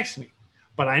guy next to me,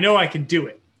 but I know I can do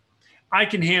it. I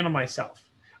can handle myself.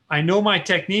 I know my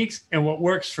techniques and what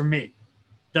works for me.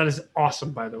 That is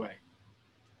awesome, by the way.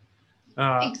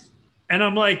 And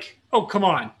I'm like, oh, come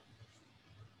on.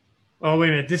 Oh, wait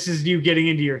a minute. This is you getting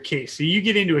into your case. So you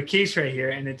get into a case right here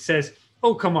and it says,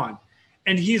 oh, come on.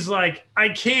 And he's like, I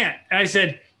can't. And I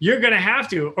said, you're going to have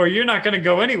to, or you're not going to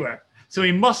go anywhere. So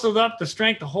he muscled up the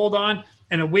strength to hold on,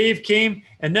 and a wave came,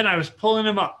 and then I was pulling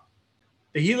him up.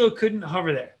 The helo couldn't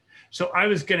hover there. So I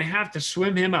was going to have to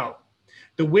swim him out.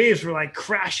 The waves were like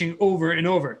crashing over and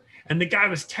over. and the guy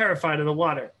was terrified of the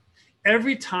water.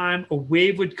 Every time a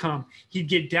wave would come, he'd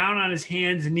get down on his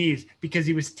hands and knees because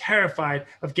he was terrified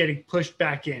of getting pushed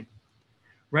back in.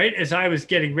 Right as I was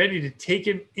getting ready to take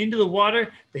him into the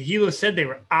water, the helo said they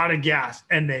were out of gas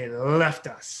and they left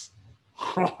us.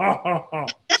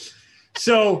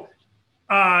 So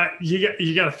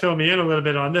you got to fill me in a little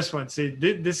bit on this one. See,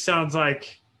 this sounds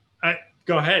like,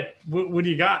 go ahead. What do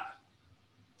you got?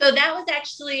 So that was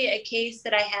actually a case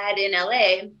that I had in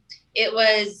LA. It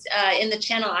was in the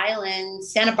Channel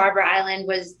Islands. Santa Barbara Island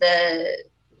was the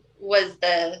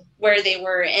where they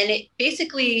were, and it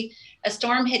basically, a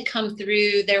storm had come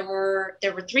through. There were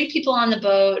 3 people on the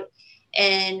boat,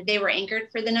 and they were anchored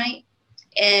for the night.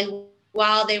 And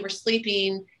while they were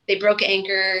sleeping, they broke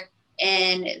anchor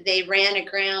and they ran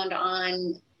aground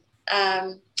on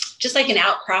just like an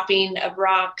outcropping of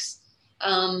rocks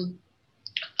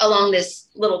along this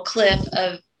little cliff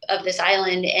of this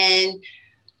island. And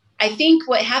I think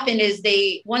what happened is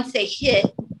once they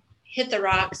hit the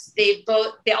rocks, they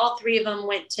all 3 of them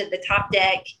went to the top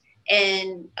deck,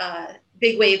 and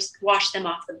big waves washed them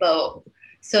off the boat.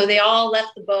 So they all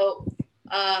left the boat.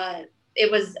 It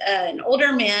was an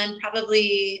older man,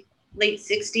 probably late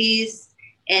 60s,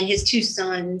 and his 2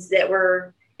 sons that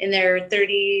were in their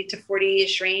 30 to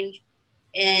 40-ish range.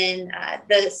 And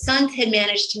the sons had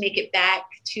managed to make it back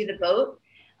to the boat.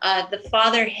 The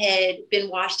father had been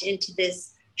washed into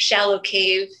this shallow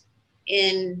cave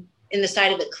in the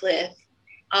side of the cliff.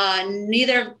 And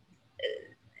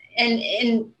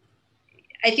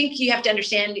I think you have to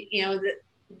understand,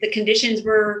 the conditions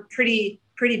were pretty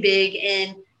big.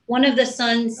 And one of the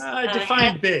sons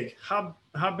define big. How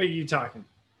big are you talking?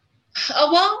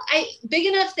 Big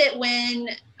enough that when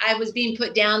I was being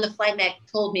put down, the flight mech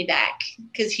pulled me back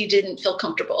because he didn't feel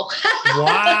comfortable.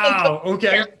 Wow.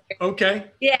 Okay.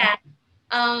 Yeah.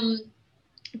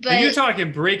 But you're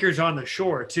talking breakers on the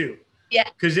shore too. Yeah.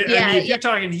 Because if you're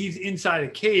talking he's inside a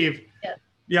cave,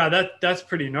 that's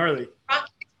pretty gnarly.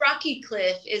 Rocky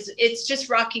cliff it's just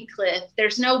rocky cliff.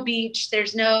 There's no beach.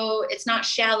 It's not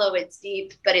shallow, it's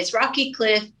deep, but it's rocky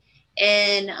cliff.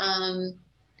 And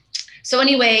so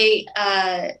anyway,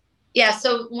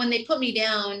 so when they put me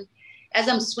down, as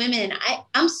I'm swimming,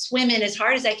 I'm swimming as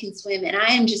hard as I can swim, and I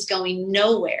am just going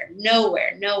nowhere.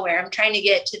 I'm trying to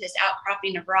get to this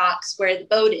outcropping of rocks where the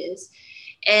boat is.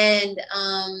 And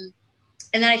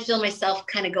then I feel myself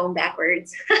kind of going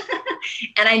backwards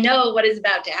and I know what is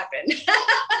about to happen.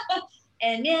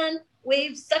 And man,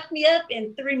 waves sucked me up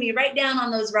and threw me right down on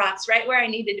those rocks, right where I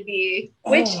needed to be,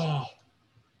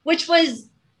 which was,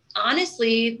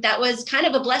 honestly, that was kind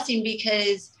of a blessing,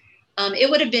 because it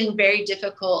would have been very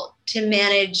difficult to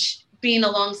manage being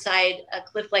alongside a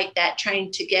cliff like that,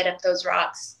 trying to get up those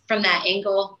rocks from that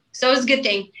angle. So it was a good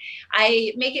thing.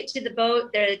 I make it to the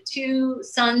boat. The 2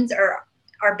 sons are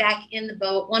back in the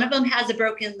boat. One of them has a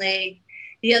broken leg.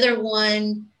 The other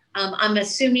one, I'm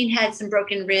assuming, had some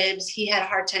broken ribs. He had a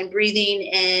hard time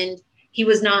breathing, and he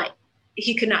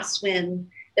could not swim.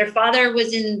 Their father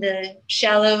was in the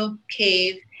shallow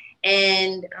cave.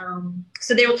 And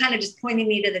so they were kind of just pointing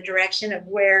me to the direction of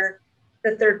where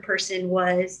the 3rd person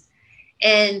was.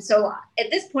 And so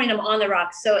at this point, I'm on the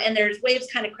rocks. And there's waves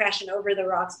kind of crashing over the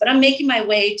rocks, but I'm making my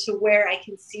way to where I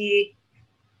can see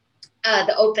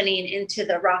the opening into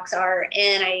the rocks are.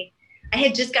 And I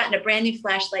had just gotten a brand new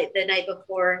flashlight the night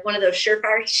before, one of those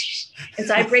Surefire. And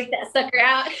so I break that sucker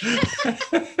out.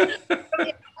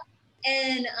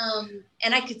 And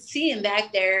I could see him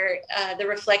back there, the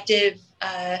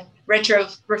retro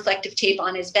reflective tape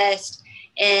on his vest.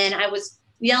 And I was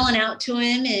yelling out to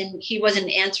him, and he wasn't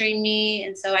answering me.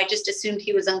 And so I just assumed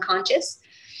he was unconscious.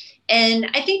 And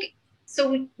I think,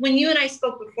 so when you and I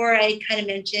spoke before, I kind of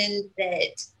mentioned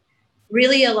that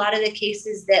really a lot of the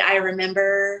cases that I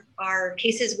remember are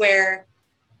cases where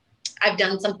I've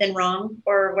done something wrong,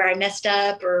 or where I messed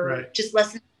up, or just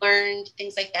lessons learned,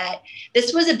 things like that.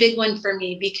 This was a big one for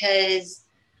me because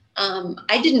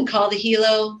I didn't call the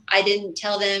helo. I didn't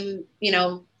tell them,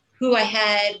 who I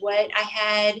had, what I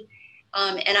had.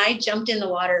 And I jumped in the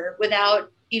water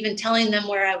without even telling them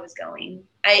where I was going.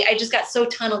 I just got so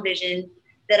tunnel vision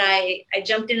that I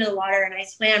jumped into the water and I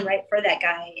swam right for that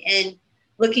guy. And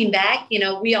looking back,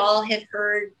 we all have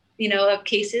heard, of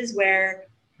cases where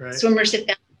swimmers have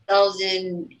found themselves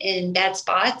in bad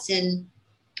spots. And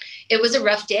it was a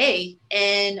rough day.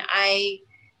 And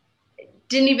it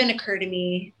didn't even occur to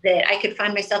me that I could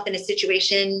find myself in a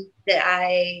situation that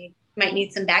I might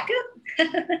need some backup.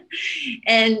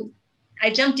 And I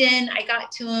jumped in, I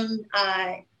got to him.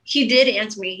 He did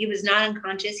answer me. He was not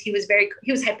unconscious. He was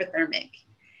hypothermic.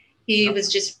 He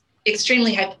was just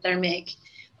extremely hypothermic.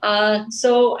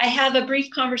 So I have a brief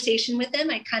conversation with him.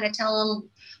 I kind of tell him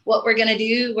what we're going to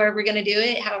do, where we're going to do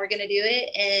it, how we're going to do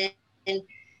it. And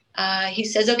he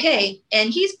says, okay. And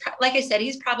he's, like I said,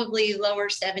 he's probably lower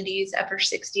 70s, upper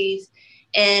 60s.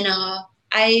 And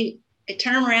I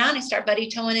turn him around. I start buddy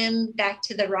towing him back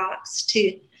to the rocks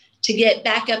to get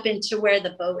back up into where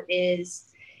the boat is.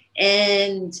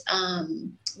 And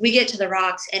we get to the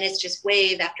rocks, and it's just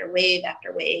wave after wave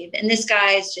after wave. And this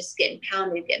guy is just getting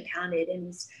pounded, and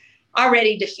he's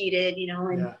already defeated,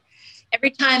 and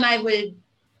every time I would,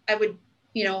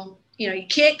 you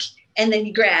kick and then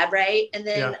you grab, right? And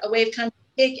then a wave comes,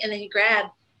 kick, and then you grab.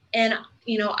 And,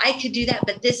 I could do that,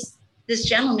 but this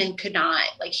gentleman could not.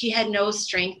 Like, he had no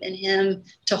strength in him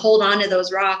to hold on to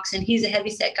those rocks, and he's a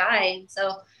heavyset guy. And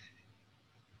so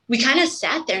we kind of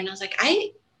sat there, and I was like,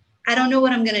 I don't know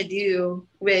what I'm going to do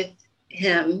with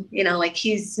him. Like,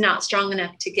 he's not strong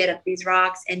enough to get up these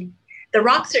rocks, and the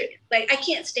rocks are like, I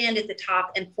can't stand at the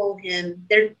top and pull him.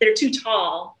 They're too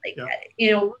tall,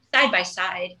 side by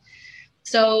side.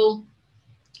 So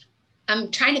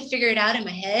I'm trying to figure it out in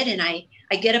my head, and I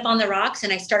get up on the rocks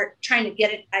and I start trying to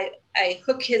get it. I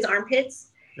hook his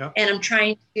armpits, and I'm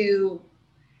trying to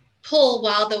pull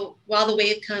while the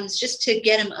wave comes, just to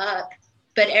get him up.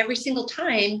 But every single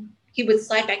time he would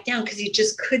slide back down because he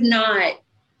just could not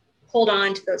hold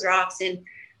on to those rocks. And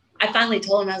I finally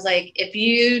told him, I was like, if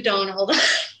you don't hold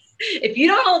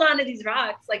on to these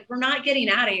rocks, like, we're not getting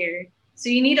out of here. So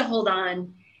you need to hold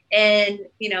on. And,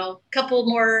 a couple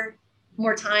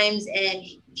more times, and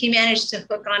he managed to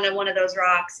hook onto one of those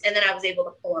rocks, and then I was able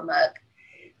to pull him up.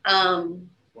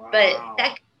 Wow. But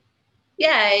that,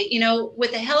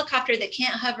 with a helicopter that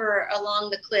can't hover along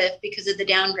the cliff because of the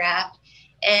downdraft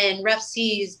and rough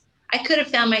seas, I could have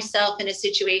found myself in a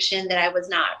situation that I was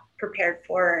not prepared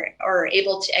for or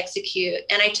able to execute.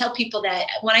 And I tell people that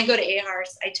when I go to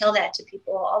AHRS, I tell that to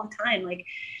people all the time, like,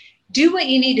 do what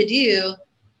you need to do.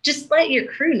 Just let your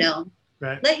crew know.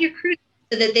 Right. Let your crew know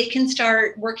so that they can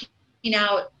start working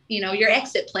out, your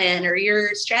exit plan or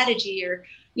your strategy, or,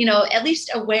 at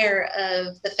least aware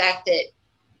of the fact that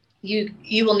you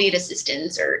will need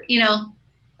assistance, or,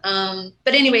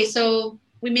 but anyway, so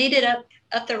we made it up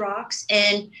the rocks.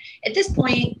 And at this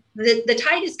point, the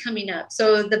tide is coming up.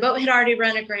 So the boat had already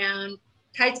run aground,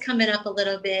 tide's coming up a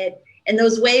little bit. And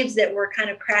those waves that were kind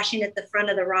of crashing at the front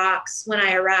of the rocks when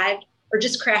I arrived are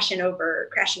just crashing over.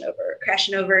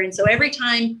 And so every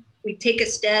time we take a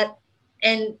step,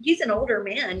 and he's an older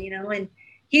man, and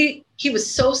he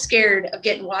was so scared of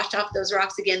getting washed off those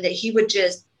rocks again that he would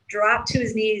just drop to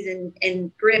his knees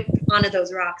and grip onto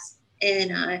those rocks.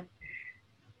 And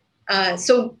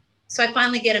so I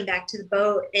finally get him back to the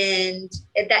boat. And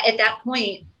at that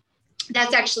point,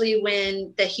 that's actually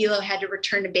when the helo had to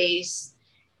return to base.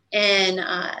 And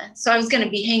so I was going to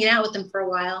be hanging out with them for a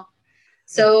while.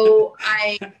 So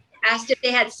I asked if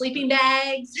they had sleeping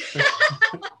bags,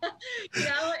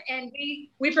 and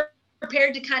we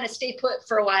prepared to kind of stay put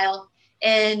for a while.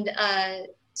 And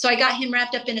so I got him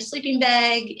wrapped up in a sleeping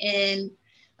bag, and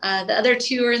the other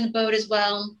two are in the boat as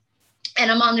well.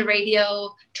 And I'm on the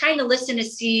radio trying to listen to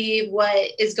see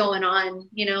what is going on,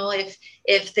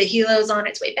 if the helo's on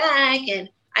its way back. And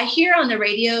I hear on the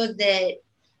radio that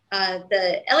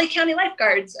the LA County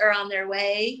lifeguards are on their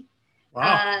way.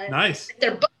 Wow, nice.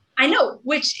 I know,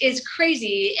 which is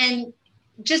crazy. And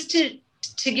just to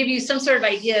give you some sort of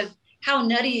idea of how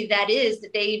nutty that is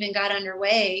that they even got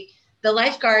underway, the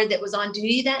lifeguard that was on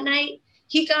duty that night,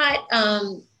 he got,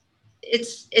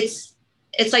 it's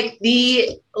like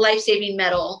the life-saving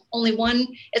medal. Only one,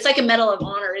 it's like a medal of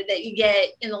honor that you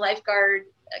get in the lifeguard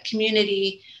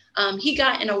community. He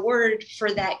got an award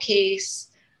for that case,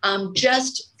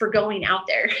 just for going out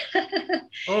there.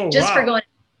 Oh, just wow. for going.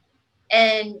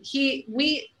 And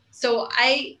so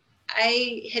I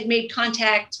had made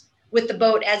contact with the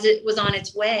boat as it was on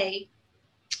its way,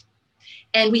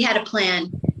 and we had a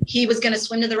plan. He was going to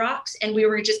swim to the rocks, and we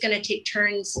were just going to take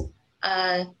turns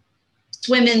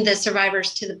swimming the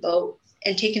survivors to the boat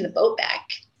and taking the boat back,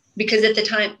 because at the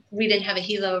time we didn't have a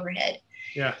helo overhead.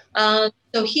 Yeah.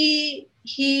 So he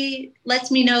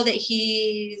lets me know that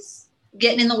he's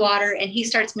getting in the water, and he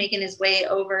starts making his way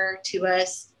over to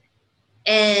us.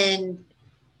 And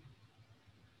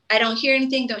I don't hear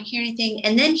anything.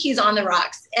 And then he's on the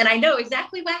rocks, and I know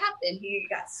exactly what happened. He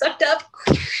got sucked up.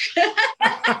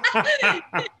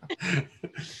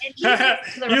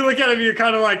 You look at him, you're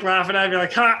kind of like laughing at me,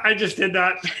 like, I just did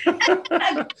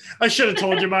that. I should have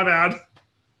told you, my bad.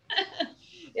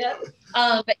 Yeah.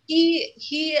 But he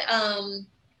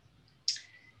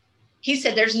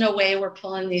said, there's no way we're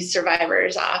pulling these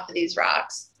survivors off of these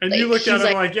rocks. And you looked at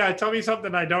him like, yeah, tell me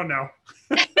something I don't know.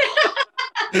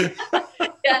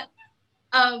 Yeah.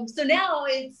 So now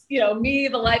it's, me,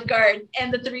 the lifeguard,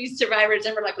 and the 3 survivors,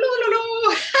 and we're like,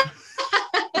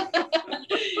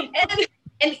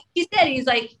 and he said, he's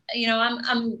like,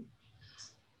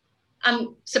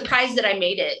 I'm surprised that I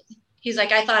made it. He's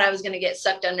like, I thought I was going to get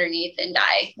sucked underneath and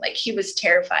die. Like, he was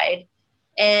terrified.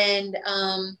 And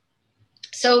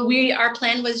so our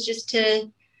plan was just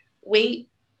to wait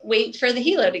for the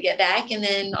helo to get back, and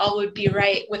then all would be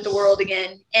right with the world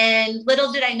again. And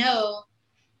little did I know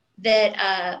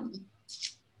that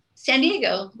San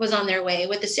Diego was on their way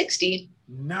with the 60.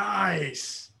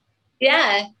 Nice.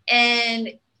 Yeah.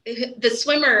 And the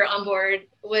swimmer on board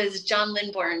was John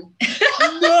Lindborn.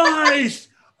 Nice.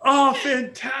 Oh,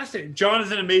 fantastic. John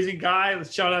is an amazing guy.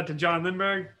 Let's shout out to John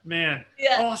Lindbergh. Man,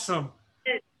 yeah. Awesome.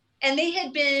 And they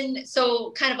had been,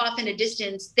 so kind of off in a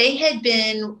distance, they had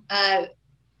been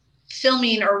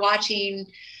filming or watching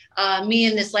me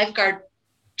and this lifeguard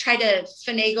try to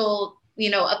finagle,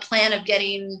 a plan of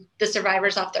getting the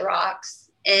survivors off the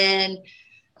rocks. And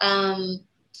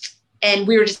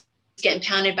we were just getting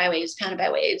pounded by waves.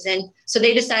 And so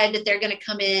they decided that they're going to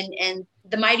come in, and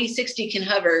the mighty 60 can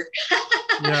hover.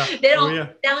 Yeah. They don't,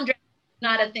 downdraft is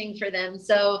not a thing for them.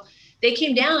 So they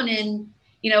came down, and,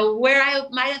 where I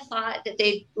might have thought that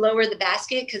they'd lower the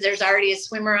basket because there's already a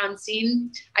swimmer on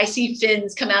scene, I see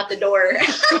fins come out the door.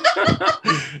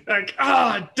 Like,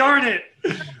 darn it.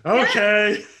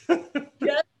 Okay.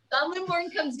 Yeah. John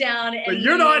Lindborn comes down. But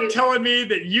you're not telling me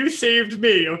that you saved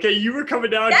me, okay? You were coming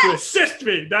down to assist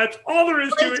me. That's all there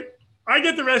is to it. I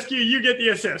get the rescue, you get the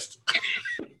assist.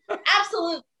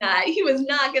 Absolutely not. He was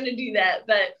not going to do that,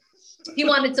 but he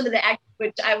wanted some of the action,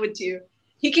 which I would too.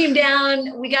 He came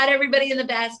down, we got everybody in the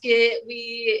basket,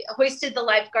 we hoisted the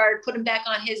lifeguard, put him back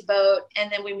on his boat,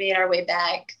 and then we made our way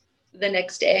back the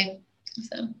next day.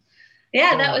 So,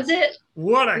 yeah, that was it.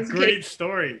 What a great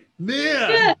story.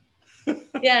 Man.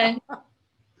 Yeah.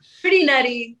 Pretty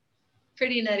nutty.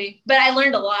 But I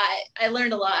learned a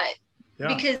lot.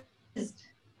 Yeah. Because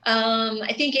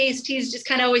I think ASTs just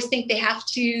kind of always think they have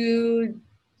to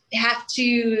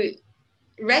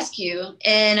rescue,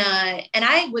 and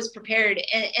I was prepared,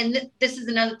 and this is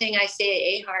another thing I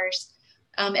say at AHARS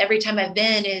every time I've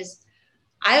been, is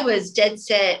I was dead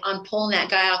set on pulling that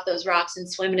guy off those rocks and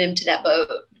swimming him to that boat.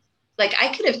 Like, I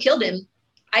could have killed him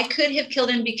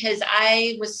because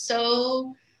I was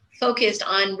so focused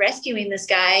on rescuing this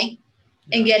guy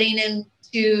and getting him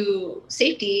to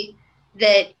safety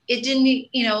that it didn't,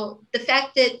 the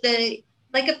fact that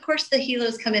of course the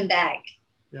helo's coming back.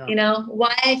 Yeah.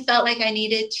 Why I felt like I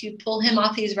needed to pull him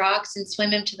off these rocks and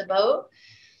swim him to the boat.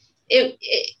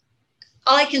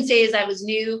 All I can say is I was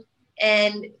new,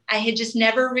 and I had just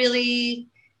never really,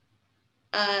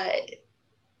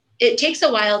 it takes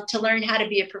a while to learn how to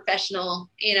be a professional.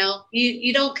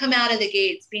 You don't come out of the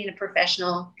gates being a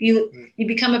professional. You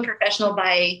become a professional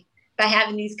by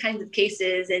having these kinds of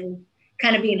cases and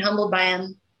kind of being humbled by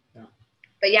them. Yeah.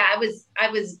 But yeah, I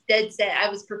was dead set. I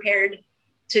was prepared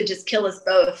to just kill us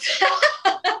both.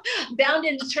 Bound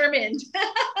and determined.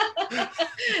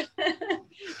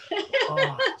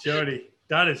 Oh, Jodi,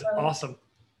 that is awesome.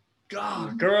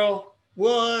 God, girl,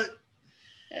 what?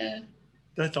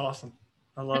 That's awesome.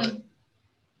 I love it.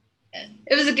 Yeah.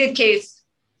 It was a good case.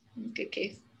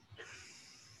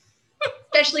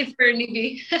 Especially for a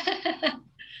newbie.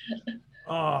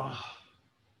 Oh,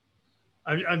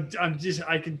 I'm just,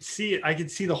 I can see it. I can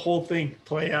see the whole thing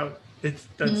play out.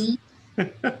 That's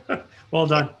well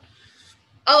done.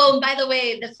 Oh, by the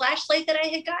way, the flashlight that I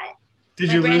had got.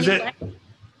 Did you lose it?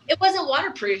 It wasn't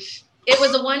waterproof. It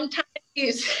was a one-time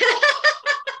use.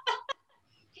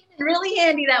 Really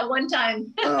handy that one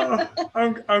time. Oh,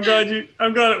 I'm glad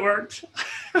it worked.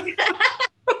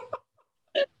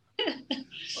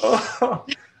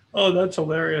 Oh, that's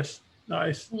hilarious.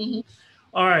 Nice. Mm-hmm.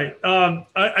 All right.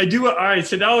 I do. All right.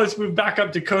 So now let's move back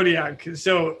up to Kodiak.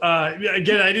 So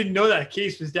again, I didn't know that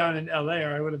case was down in LA,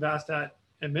 or I would have asked that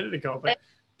a minute ago, but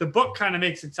the book kind of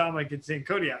makes it sound like it's in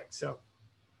Kodiak. So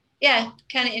yeah,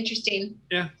 kind of interesting.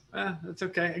 Yeah. That's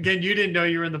okay. Again, you didn't know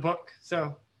you were in the book,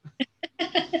 so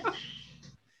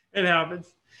it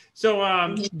happens.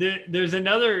 So there's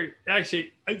another,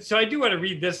 actually, so I do want to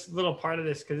read this little part of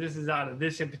this because this is out of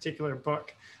this in particular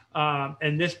book.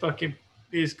 And this book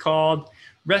is called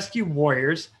Rescue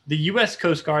Warriors, the U.S.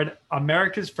 Coast Guard,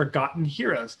 America's Forgotten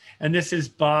Heroes. And this is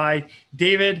by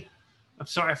David, I'm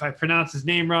sorry if I pronounce his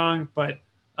name wrong, but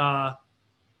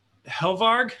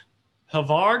Helvarg,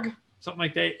 something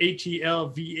like that,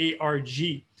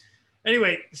 Helvarg.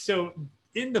 Anyway, so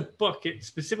in the book, it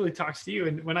specifically talks to you.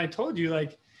 And when I told you,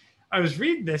 like, I was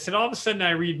reading this and all of a sudden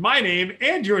I read my name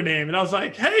and your name. And I was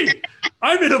like, hey,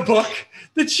 I'm in a book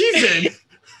that she's in.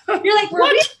 You're like, we're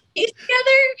what? Together?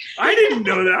 I didn't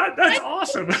know that. That's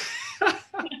awesome.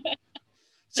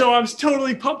 So I'm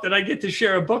totally pumped that I get to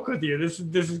share a book with you. This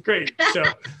is great. So,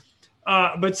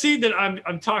 but seeing that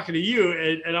I'm talking to you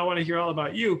and I want to hear all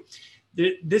about you,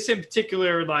 this in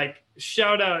particular, like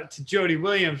shout out to Jodi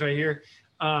Williams right here.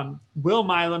 Will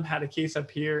Milam had a case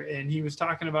up here and he was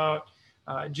talking about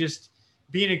just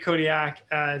being in Kodiak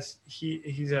as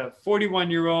he's a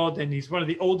 41-year-old and he's one of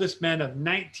the oldest men of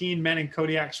 19 men in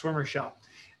Kodiak swimmer shop.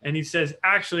 And he says,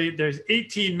 actually, there's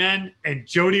 18 men and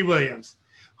Jodi Williams,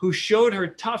 who showed her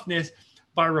toughness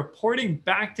by reporting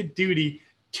back to duty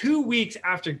 2 weeks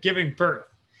after giving birth.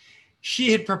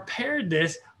 She had prepared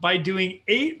this by doing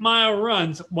 8-mile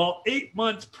runs while 8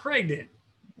 months pregnant.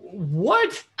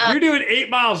 What? You're doing 8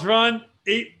 miles run,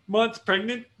 8 months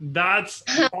pregnant? That's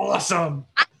awesome.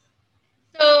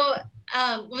 So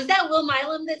was that Will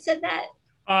Milam that said that?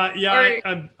 Yeah,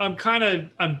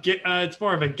 it's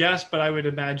more of a guess, but I would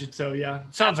imagine so. Yeah,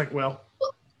 sounds like Will.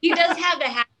 He does have the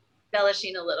hat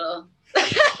embellishing a little.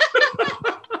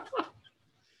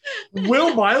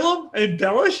 Will Milam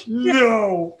embellish?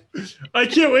 No, I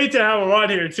can't wait to have him on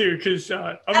here too, because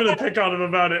I'm going to pick on him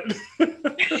about it.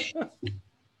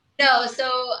 No, so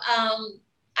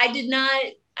I did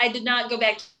not go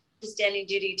back to standing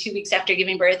duty 2 weeks after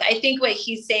giving birth. I think what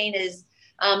he's saying is,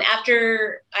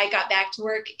 after I got back to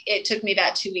work, it took me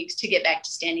about 2 weeks to get back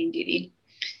to standing duty.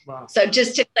 Wow. So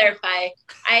just to clarify,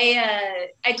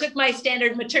 I took my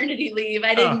standard maternity leave.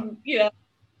 I didn't,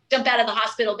 jump out of the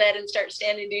hospital bed and start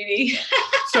standing duty.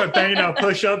 Start banging out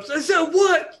push-ups. I said,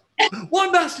 what?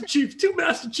 1 Master Chief, 2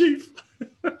 Master Chief.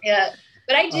 Yeah,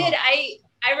 but I did. I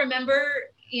remember,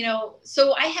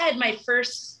 so I had my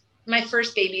first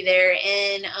baby there,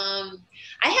 and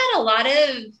I had a lot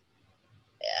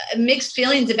of mixed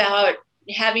feelings about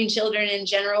having children in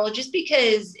general, just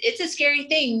because it's a scary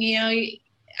thing.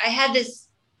 I had this,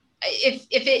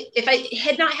 if I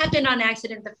had not happened on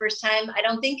accident the first time, I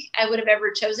don't think I would have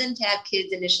ever chosen to have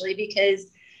kids initially,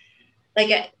 because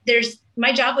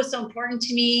my job was so important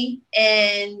to me,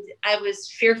 and I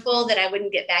was fearful that I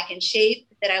wouldn't get back in shape,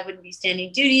 that I wouldn't be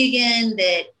standing duty again,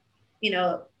 that,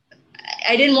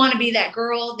 I didn't want to be that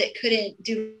girl that couldn't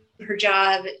do her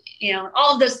job,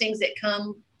 all of those things that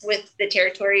come with the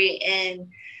territory. And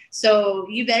so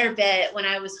you better bet when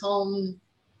I was home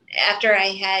after I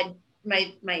had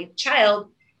my child,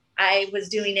 I was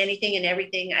doing anything and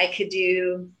everything I could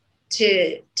do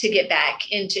to get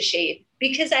back into shape,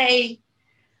 because I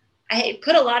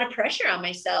put a lot of pressure on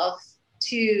myself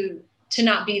to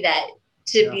not be that,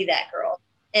 be that girl.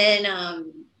 And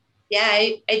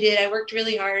I did. I worked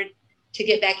really hard to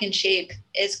get back in shape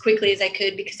as quickly as I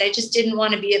could, because I just didn't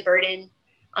want to be a burden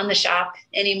on the shop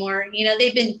anymore.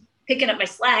 They've been picking up my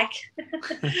slack.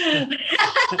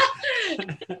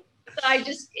 So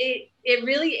it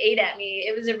really ate at me.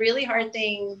 It was a really hard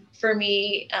thing for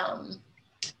me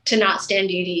to not stand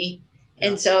duty. Yeah.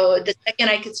 And so the second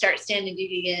I could start standing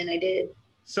duty again, I did.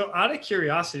 So out of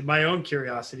curiosity, my own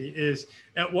curiosity is,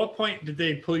 at what point did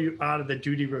they pull you out of the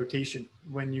duty rotation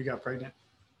when you got pregnant?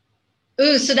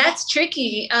 Ooh, so that's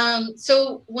tricky.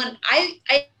 So when I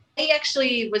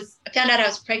actually found out I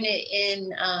was pregnant in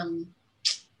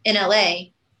LA,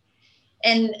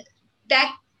 and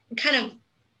that kind of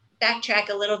backtrack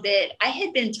a little bit. I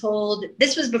had been told,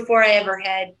 this was before I ever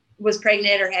was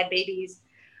pregnant or had babies.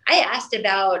 I asked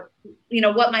about,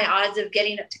 what my odds of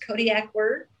getting up to Kodiak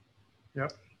were.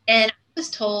 Yep. And I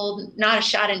was told not a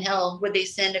shot in hell would they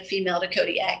send a female to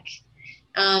Kodiak.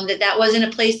 That wasn't a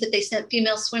place that they sent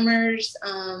female swimmers.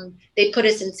 They put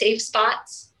us in safe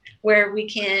spots where we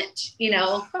can't,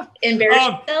 embarrass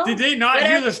ourselves. Did they not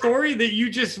hear the story that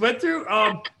you just went through?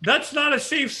 That's not a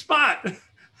safe spot.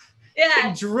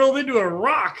 Yeah. Drilled into a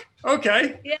rock.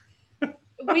 Okay. Yeah.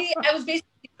 I was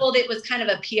basically told it was kind of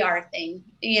a PR thing,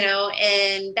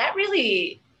 and that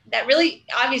really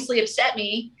obviously upset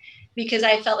me, because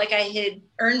I felt like I had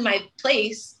earned my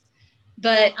place.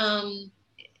 But,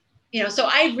 so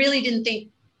I really didn't think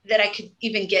that I could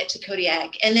even get to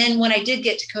Kodiak. And then when I did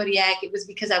get to Kodiak, it was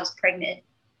because I was pregnant,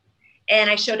 and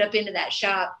I showed up into that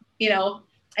shop,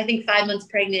 I think 5 months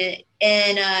pregnant.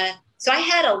 And so I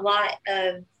had a lot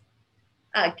of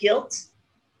guilt.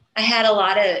 I had a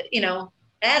lot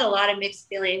of mixed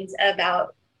feelings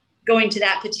about going to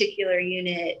that particular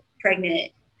unit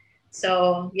pregnant.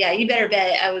 So yeah, you better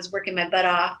bet I was working my butt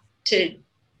off to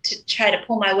try to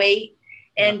pull my weight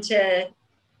and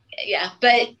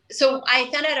but so I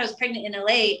found out I was pregnant in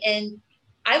LA, and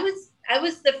I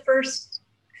was the first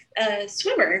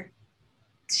swimmer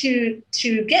to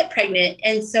get pregnant.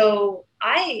 And so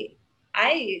I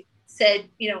said,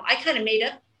 I kind of made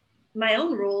up my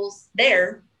own rules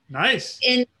there. Nice.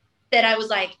 In that I was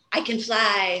like, I can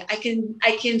fly, I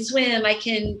can swim, I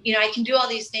can do all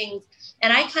these things.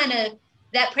 And I kind of,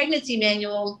 that pregnancy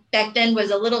manual back then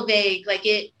was a little vague. Like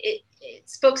it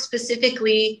spoke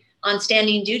specifically on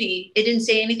standing duty. It didn't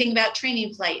say anything about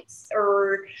training flights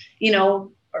or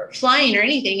flying or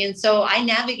anything. And so I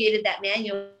navigated that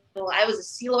manual. I was a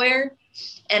sea lawyer,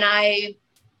 and I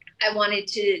wanted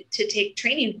to take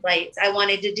training flights. I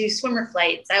wanted to do swimmer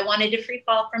flights. I wanted to free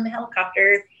fall from a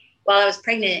helicopter while I was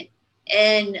pregnant.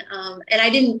 And I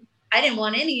didn't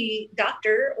want any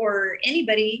doctor or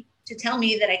anybody to tell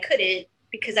me that I couldn't,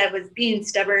 because I was being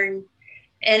stubborn.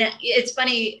 And it's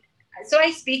funny. So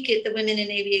I speak at the Women in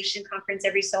Aviation conference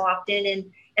every so often.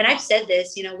 And I've said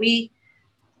this,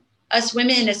 us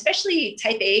women, especially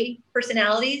type A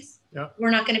personalities, we're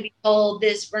not going to be told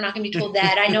this. We're not going to be told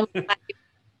that. I know,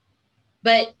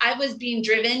 but I was being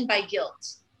driven by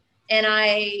guilt. And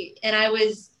I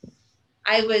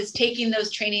was taking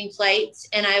those training flights,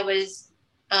 and I was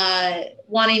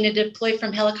wanting to deploy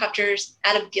from helicopters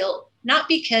out of guilt. Not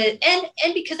because,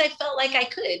 and because I felt like I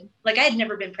could, like I had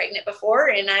never been pregnant before.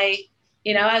 And I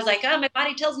was like, oh, my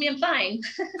body tells me I'm fine.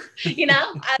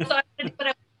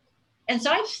 And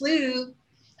so I flew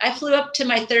up to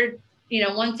my third,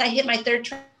 once I hit my third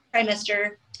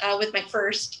trimester with my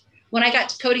first. When I got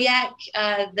to Kodiak,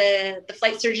 the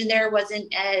flight surgeon there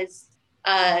wasn't as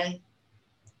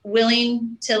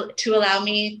willing to allow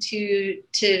me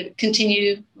to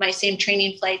continue my same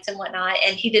training flights and whatnot.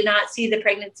 And he did not see the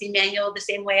pregnancy manual the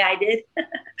same way I did.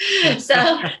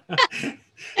 So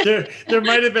there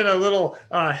might have been a little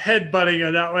head butting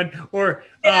on that one. Or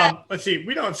let's see,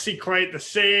 we don't see quite the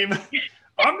same.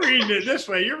 I'm reading it this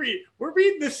way. We're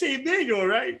reading the same manual,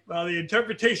 right? Well, the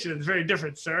interpretation is very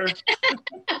different, sir.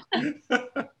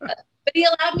 But he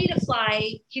allowed me to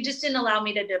fly. He just didn't allow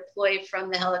me to deploy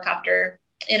from the helicopter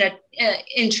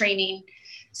in training.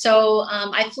 So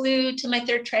I flew to my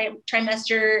third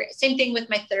trimester. Same thing with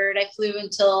my third. I flew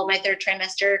until my third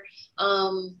trimester,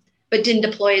 but didn't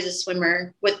deploy as a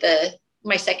swimmer with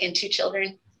my second two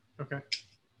children. Okay.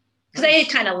 Because I had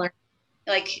kind of learned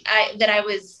that I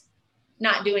was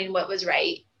not doing what was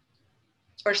right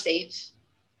or safe.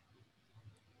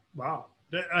 Wow.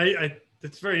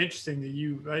 That's very interesting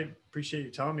that I appreciate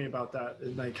you telling me about that,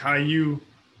 and like how you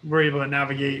were able to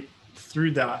navigate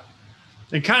through that.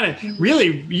 And kind of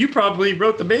really, you probably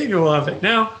wrote the manual of it.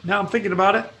 Now I'm thinking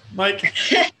about it. Like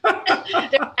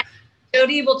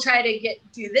Jodi will try to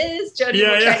do this. Jodi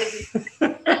will try to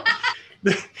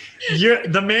do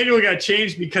the manual got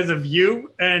changed because of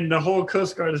you, and the whole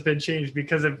Coast Guard has been changed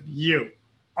because of you.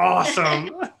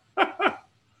 Awesome.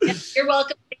 You're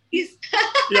welcome, ladies.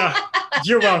 Yeah,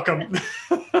 you're welcome.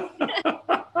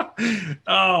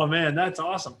 Oh man, that's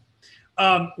awesome.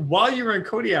 While you were in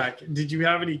Kodiak, did you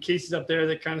have any cases up there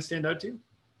that kind of stand out to you?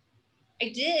 I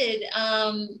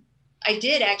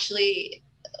did actually.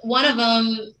 One of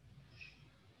them,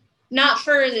 not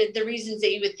for the reasons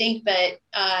that you would think, but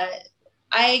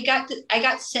I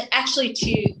got sent, actually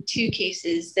two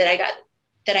cases that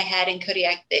I had in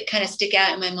Kodiak that kind of stick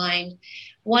out in my mind.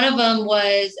 One of them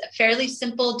was a fairly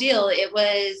simple deal. It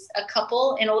was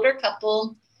an older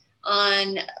couple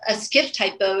on a skiff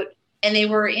type boat, and they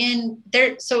were in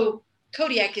there. So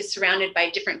Kodiak is surrounded by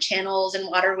different channels and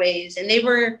waterways, and they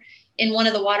were in one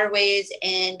of the waterways,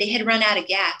 and they had run out of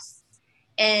gas.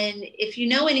 And if you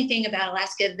know anything about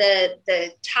Alaska,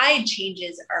 the tide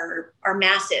changes are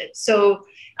massive. So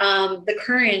the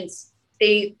currents,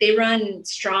 they run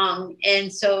strong.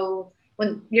 And so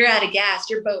when you're out of gas,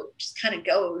 your boat just kind of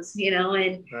goes,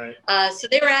 and right. So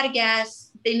they were out of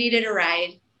gas. They needed a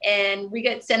ride, and we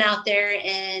got sent out there,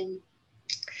 and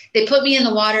they put me in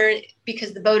the water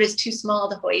because the boat is too small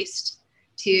to hoist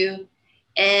to.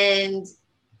 And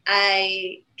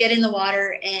I get in the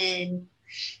water, and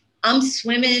I'm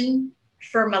swimming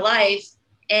for my life,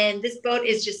 and this boat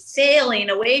is just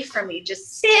sailing away from me.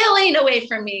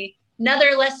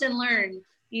 Another lesson learned.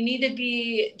 You need to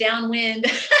be downwind.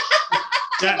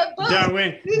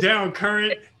 Downwind, down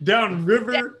current, down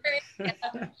river.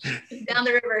 Down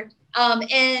the river.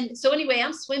 And so anyway,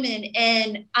 I'm swimming,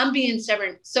 and I'm being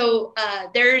stubborn. So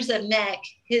there's a mech.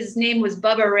 His name was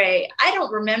Bubba Ray. I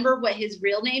don't remember what his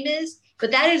real name is, but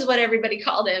that is what everybody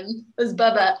called him, was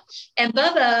Bubba. And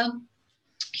Bubba,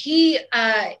 he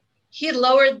had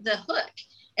lowered the hook.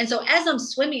 And so as I'm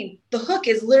swimming, the hook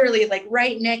is literally like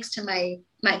right next to my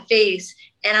face.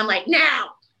 And I'm like, now.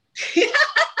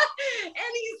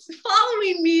 And he's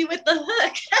following me with the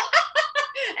hook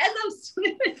as I'm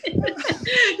swimming.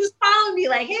 Just following me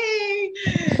like, hey.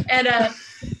 And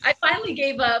I finally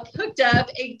gave up, hooked up.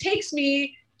 It takes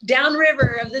me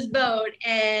downriver of this boat,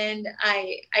 and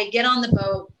I get on the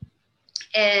boat,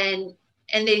 and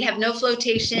they have no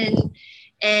flotation,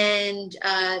 and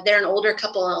they're an older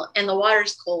couple, and the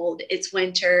water's cold. It's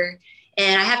winter,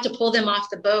 and I have to pull them off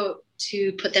the boat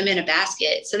to put them in a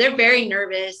basket. So they're very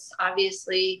nervous,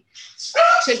 obviously,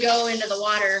 to go into the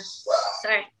water.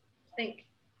 Sorry, I think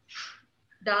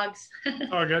dogs.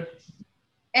 Oh, good.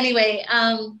 Anyway,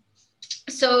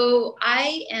 so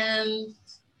I'm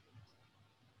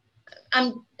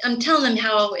telling them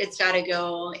how it's got to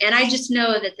go. And I just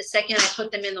know that the second I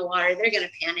put them in the water, they're going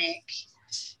to panic.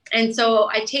 And so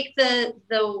I take the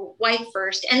wife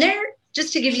first, and they're,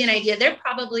 just to give you an idea, they're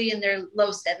probably in their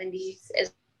low 70s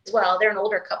as well. They're an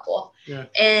older couple. Yeah.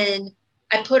 And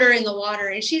I put her in the water,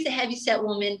 and she's a heavyset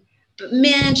woman, but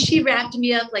man, she wrapped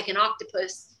me up like an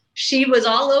octopus. She was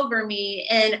all over me.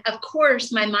 And of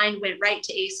course, my mind went right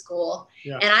to A school.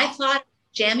 Yeah. And I thought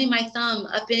jamming my thumb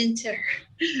up into her,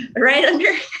 right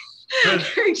under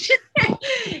her chin.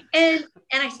 And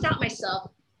I stopped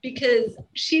myself because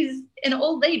she's an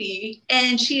old lady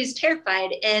and she is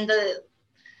terrified. And the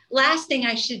last thing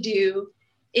I should do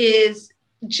is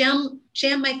jam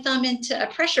my thumb into a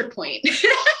pressure point.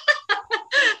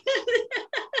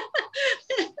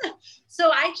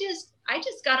 So I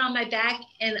just got on my back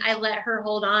and I let her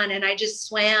hold on, and I just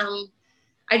swam.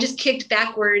 I just kicked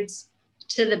backwards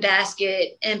to the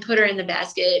basket and put her in the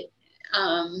basket.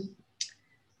 And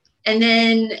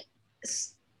then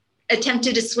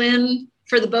attempted to swim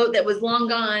for the boat that was long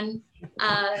gone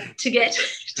to get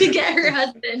her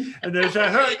husband. And there's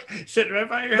that hook sitting right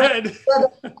by your head.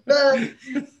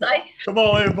 Come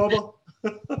on in, Bubba.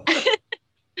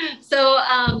 So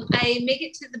I make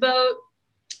it to the boat,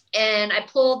 and I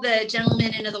pull the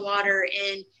gentleman into the water,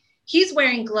 and he's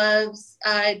wearing gloves.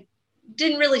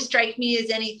 Didn't really strike me as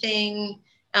anything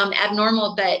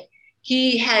abnormal, but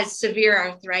he has severe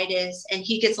arthritis and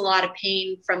he gets a lot of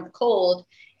pain from the cold.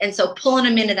 And so pulling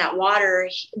him into that water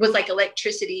was like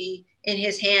electricity in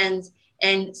his hands,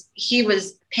 and he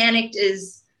was panicked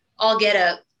as all get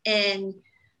up. And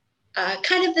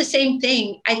kind of the same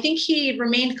thing. I think he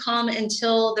remained calm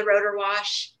until the rotor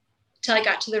wash, till I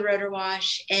got to the rotor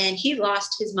wash, and he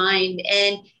lost his mind.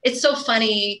 And it's so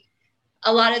funny.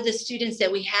 A lot of the students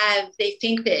that we have, they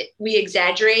think that we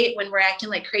exaggerate when we're acting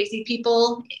like crazy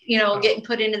people, getting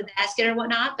put into the basket or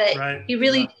whatnot, but he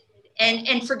really did.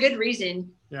 And for good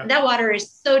reason. Yeah. That water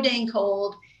is so dang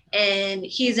cold, and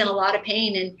he's in a lot of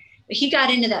pain. And he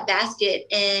got into that basket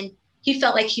and he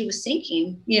felt like he was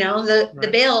sinking, the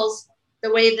bales,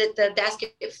 the way that the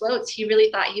basket floats, he really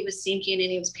thought he was sinking,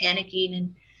 and he was panicking,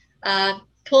 and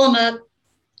pull him up.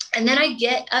 And then I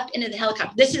get up into the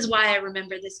helicopter. This is why I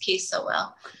remember this case so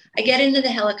well. I get into the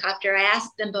helicopter. I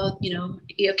ask them both, are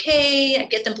you okay? I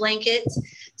get them blankets.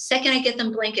 Second I get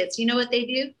them blankets, you know what they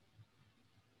do?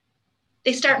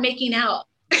 They start making out.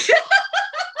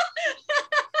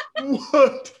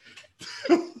 What?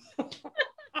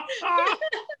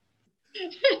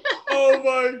 Oh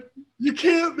my, you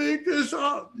can't make this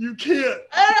up. You can't.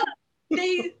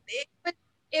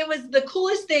 It was the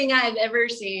coolest thing I've ever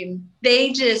seen.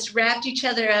 They just wrapped each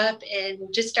other up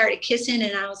and just started kissing.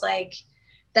 And I was like,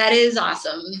 that is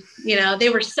awesome. They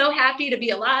were so happy to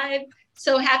be alive,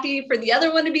 so happy for the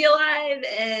other one to be alive.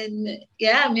 And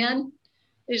yeah, man,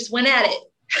 they just went at it.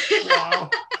 Wow.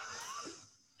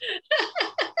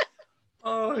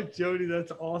 Oh, Jodi,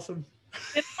 that's awesome.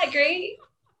 Isn't that great?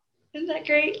 Isn't that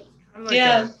great? Like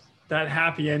yeah. That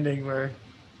happy ending where,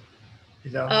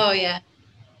 Oh, yeah.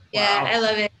 Yeah, wow. I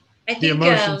love it. I think the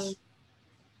emotions.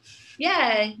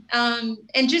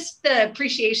 And just the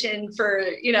appreciation for,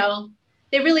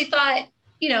 they really thought,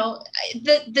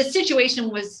 the situation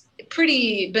was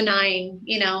pretty benign,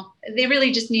 they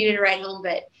really just needed a ride home,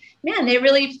 but man, they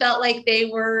really felt like they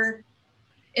were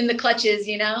in the clutches,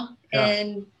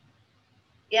 and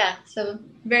yeah, so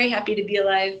very happy to be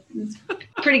alive. It's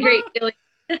pretty great feeling.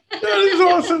 That is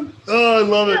awesome. Oh, I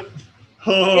love it.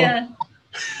 Oh. Yeah.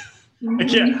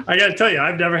 I got to tell you,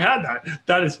 I've never had that.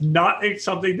 That is not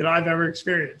something that I've ever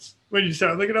experienced. When you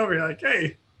start looking over, you're like,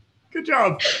 hey, good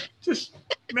job. Just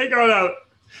make it out.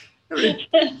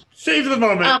 Save the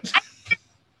moment.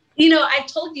 I've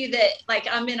told you that, like,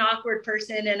 I'm an awkward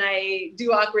person and I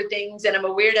do awkward things and I'm a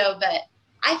weirdo, but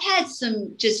I've had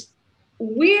some just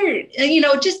weird,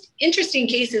 just interesting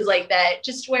cases like that,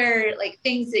 just where, like,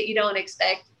 things that you don't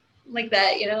expect like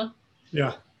that,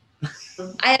 Yeah.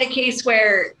 I had a case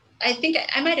where, I think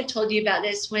I might have told you about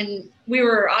this, when we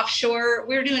were offshore.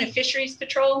 We were doing a fisheries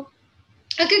patrol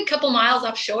a good couple miles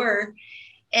offshore.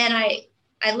 And I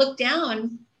looked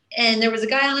down and there was a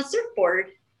guy on a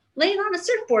surfboard laying on a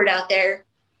surfboard out there.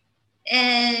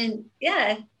 And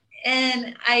yeah,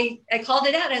 and I called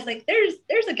it out. I was like,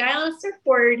 there's a guy on a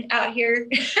surfboard out here.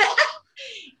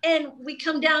 And we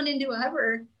come down into a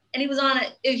harbor, and he was on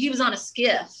a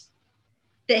skiff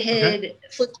that had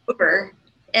flipped over.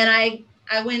 And I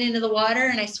went into the water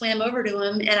and I swam over to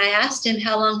him, and I asked him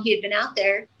how long he had been out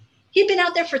there. He'd been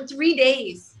out there for 3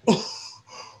 days.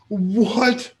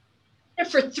 What?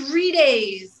 For 3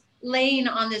 days, laying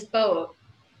on this boat,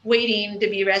 waiting to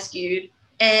be rescued.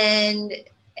 And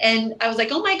I was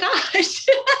like, oh my gosh,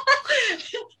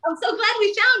 I'm so glad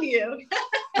we found you.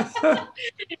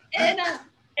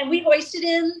 And we hoisted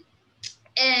him,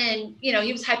 and, you know,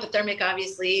 he was hypothermic,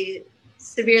 obviously,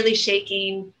 severely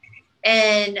shaking.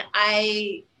 And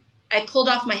I pulled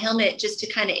off my helmet just to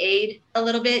kind of aid a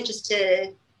little bit,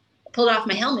 pulled off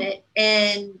my helmet,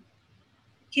 and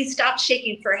he stopped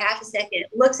shaking for half a second,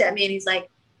 looks at me, and he's like,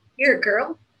 "You're a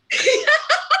girl?" He's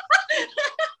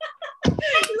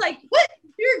like, "What?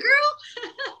 You're a girl?"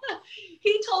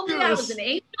 He told me I was an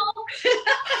angel.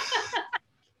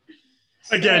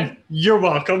 Again, you're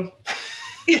welcome.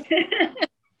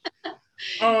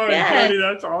 Oh, yeah. Jodi,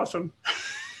 that's awesome.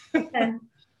 Yeah.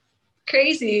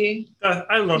 Crazy.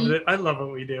 I love it. I love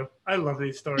what we do. I love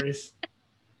these stories.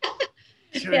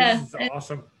 Jodi, yeah, this is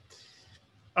awesome.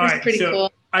 All right, pretty so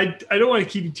cool. I don't want to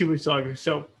keep you too much longer.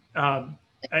 So I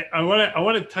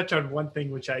want to touch on one thing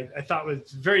which I thought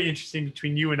was very interesting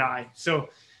between you and I. So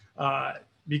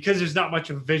because there's not much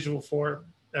of a visual for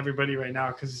everybody right now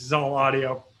because this is all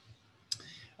audio.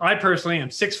 I personally am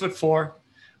 6'4".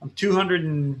 I'm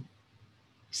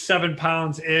 207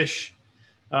 pounds ish.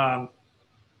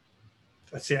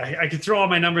 Let's see, I can throw all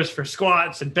my numbers for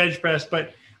squats and bench press,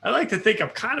 but I like to think I'm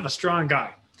kind of a strong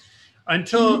guy.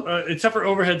 Until except for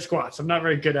overhead squats, I'm not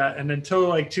very good at. And until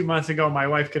like 2 months ago, my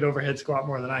wife could overhead squat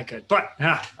more than I could. But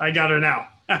I got her now.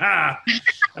 All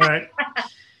right.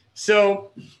 So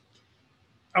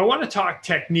I want to talk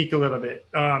technique a little bit.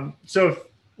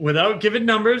 Without giving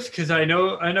numbers, because I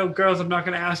know girls, I'm not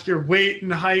going to ask your weight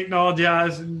and height and all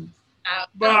jazz and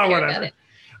whatever.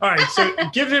 All right. So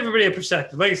give everybody a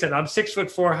perspective. Like I said, I'm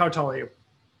 6'4". How tall are you?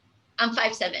 I'm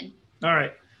 5'7". All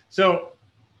right. So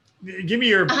give me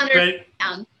your 100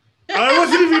 pounds. I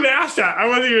wasn't even going to ask that.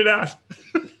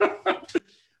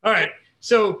 All right.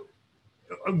 So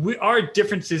our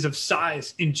differences of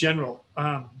size in general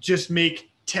just make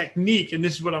technique, and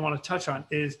this is what I want to touch on,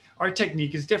 is our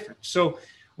technique is different. So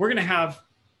we're going to have,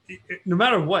 no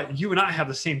matter what, you and I have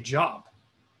the same job.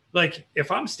 Like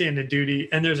if I'm standing duty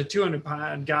and there's a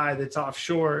 200-pound guy that's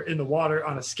offshore in the water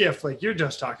on a skiff like you're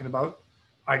just talking about,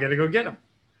 I got to go get him.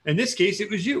 In this case,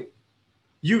 it was you.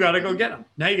 You got to go get him.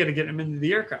 Now you got to get him into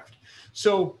the aircraft.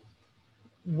 So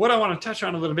what I want to touch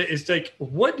on a little bit is like,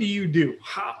 what do you do?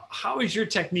 How is your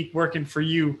technique working for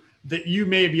you that you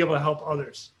may be able to help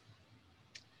others?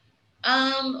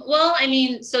 Well, I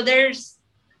mean, so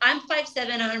I'm 5'7",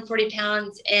 140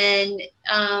 pounds, and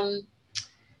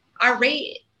our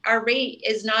rate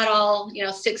is not all,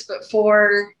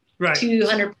 6'4", right,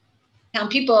 200-pound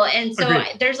people. And so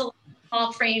there's a lot of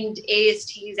small framed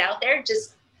ASTs out there,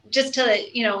 just to,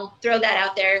 throw that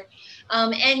out there.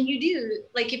 And you do,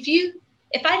 like, if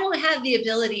I don't have the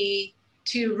ability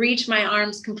to reach my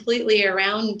arms completely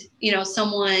around,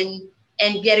 someone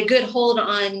and get a good hold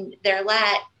on their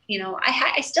lat,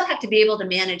 I still have to be able to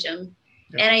manage them.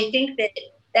 Yeah. And I think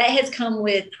that has come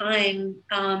with time,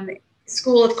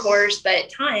 school, of course, but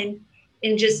time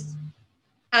in just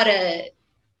how to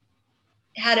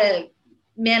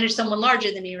manage someone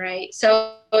larger than me, right?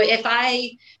 So if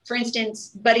I, for instance,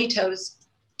 buddy toes,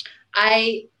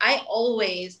 I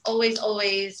always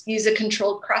use a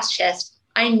controlled cross chest.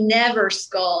 I never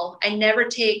scull. I never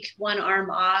take one arm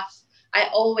off. I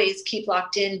always keep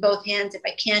locked in both hands if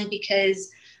I can,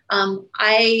 because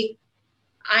I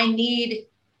need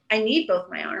both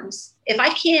my arms. If I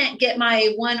can't get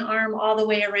my one arm all the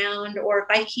way around, or if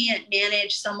I can't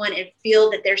manage someone and feel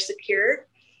that they're secure,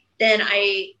 then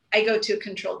I go to a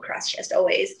controlled cross chest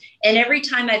always. And every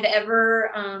time I've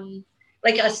ever,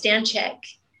 like a stand check,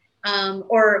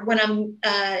 or when I'm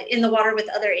in the water with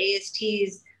other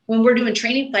ASTs, when we're doing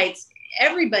training flights,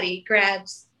 everybody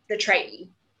grabs the Triton.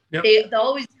 Yep. They'll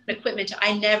always do an equipment toe.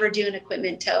 I never do an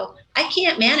equipment toe. I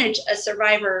can't manage a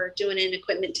survivor doing an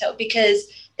equipment toe because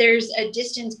there's a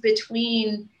distance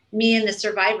between me and the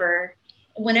survivor.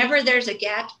 Whenever there's a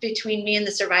gap between me and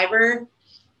the survivor,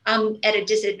 I'm at a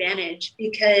disadvantage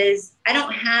because I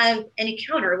don't have any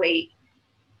counterweight,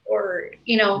 or,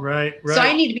 Right. So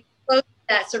I need to be close to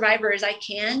that survivor as I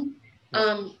can,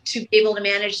 to be able to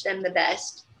manage them the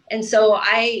best. And so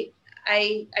I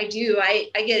I do. I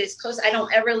get as close. I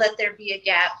don't ever let there be a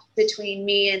gap between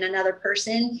me and another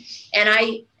person. And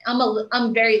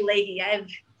I'm very leggy. I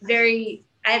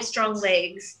have strong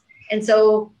legs. And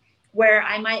so where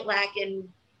I might lack in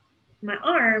my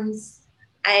arms,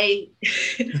 I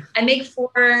I make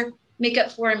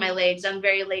up for in my legs. I'm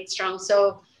very leg strong.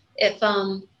 So if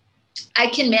I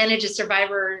can manage a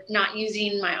survivor not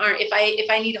using my arm, if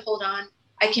I need to hold on,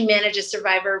 I can manage a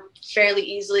survivor fairly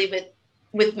easily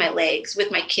with my legs,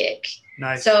 with my kick.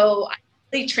 Nice. So I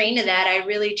really train to that. I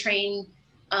really train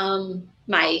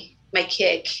my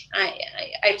kick.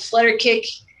 I flutter kick,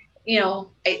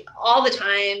 all the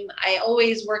time. I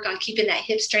always work on keeping that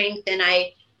hip strength, and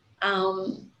I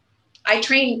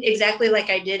train exactly like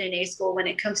I did in A school when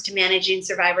it comes to managing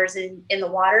survivors in the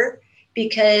water,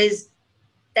 because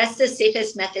that's the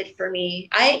safest method for me.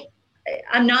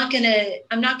 I'm not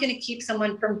gonna keep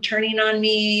someone from turning on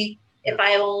me if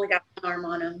I have only got one arm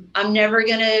on them. I'm never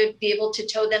gonna be able to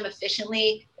tow them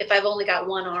efficiently if I've only got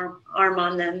one arm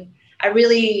on them. I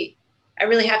really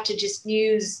have to just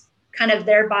use kind of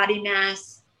their body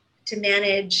mass to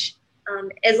manage,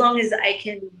 as long as I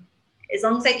can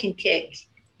kick,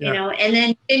 And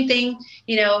then same thing,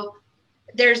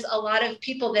 there's a lot of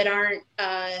people that aren't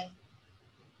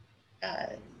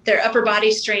their upper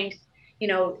body strength,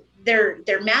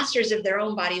 they're masters of their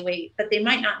own body weight, but they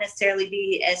might not necessarily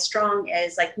be as strong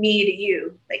as like me to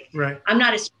you. Like, right. I'm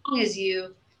not as strong as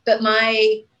you, but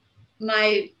I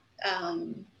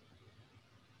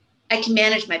can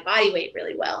manage my body weight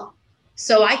really well.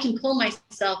 So I can pull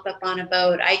myself up on a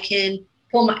boat. I can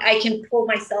pull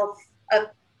myself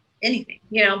up anything,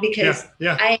 because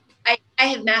I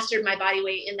have mastered my body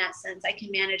weight in that sense. I can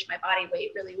manage my body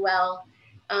weight really well.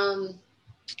 And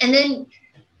then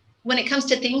when it comes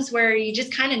to things where you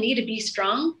just kind of need to be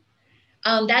strong,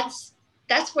 that's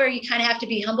where you kind of have to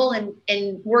be humble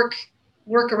and work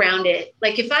around it.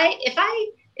 Like if I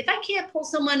can't put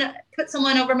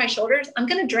someone over my shoulders, I'm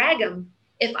going to drag them.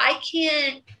 If I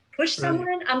can't push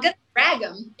someone, I'm going to drag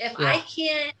them. If I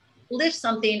can't lift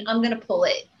something, I'm going to pull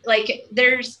it. Like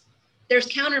there's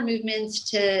counter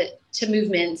movements to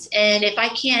movements. And if I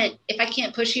can't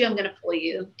push you, I'm going to pull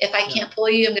you. If I can't pull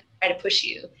you, I'm going to try to push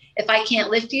you. If I can't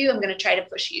lift you, I'm going to try to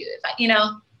push you.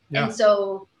 And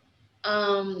so,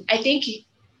 I think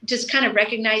just kind of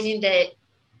recognizing that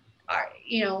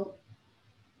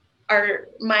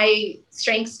my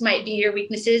strengths might be your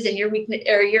weaknesses, and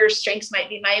your strengths might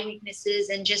be my weaknesses,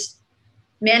 and just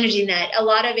managing that. A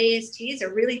lot of ASTs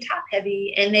are really top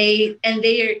heavy, and they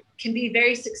can be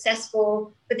very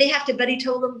successful, but they have to buddy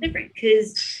tow a little different,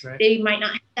 because they might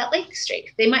not have that leg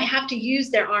strength. They might have to use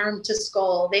their arm to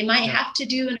scull. They might have to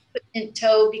do an equipment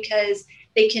tow because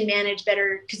they can manage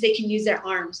better, because they can use their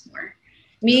arms more.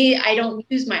 Me, I don't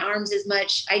use my arms as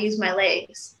much. I use my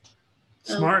legs.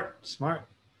 Smart.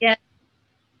 Yeah.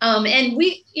 And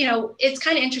we, it's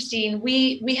kind of interesting.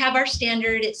 We have our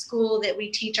standard at school that we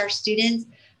teach our students,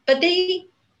 but they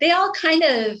all kind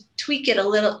of tweak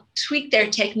their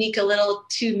technique a little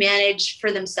to manage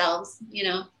for themselves,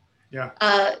 Yeah.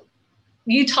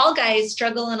 You tall guys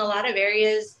struggle in a lot of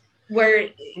areas where,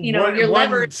 your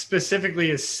lever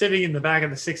specifically is sitting in the back of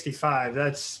the 65.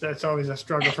 That's always a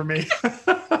struggle for me.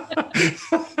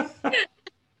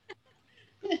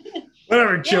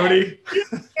 Whatever, Jodi.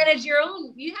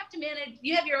 You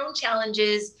have your own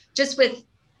challenges just with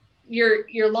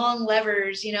your long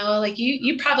levers, like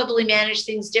you probably manage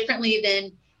things differently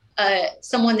than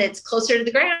someone that's closer to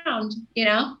the ground,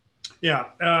 Yeah,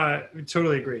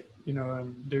 totally agree.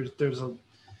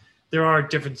 There are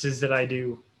differences that I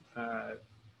do,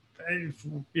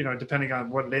 depending on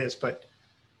what it is, but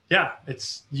yeah,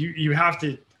 it's, you have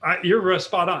to, you're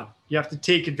spot on. You have to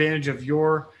take advantage of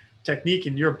your technique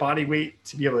and your body weight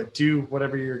to be able to do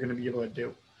whatever you're going to be able to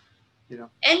do,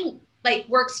 and like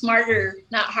work smarter,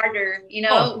 not harder.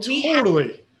 Oh,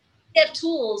 totally. We have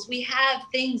tools. We have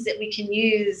things that we can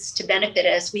use to benefit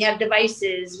us. We have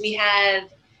devices. We have,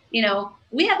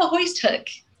 we have a hoist hook.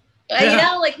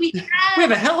 Yeah. We have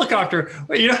a helicopter.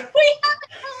 We have a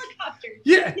helicopter.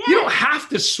 Yeah, you don't have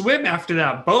to swim after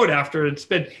that boat after it's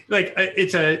been like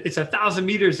it's 1,000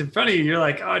 meters in front of you. You're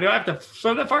like, oh, do I have to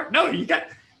swim that far? No, you got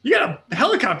a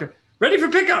helicopter ready for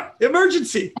pickup,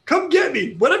 emergency, come get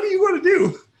me, whatever you want to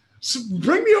do. So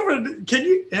bring me over.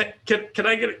 Can I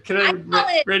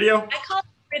radio? I call it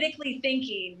critically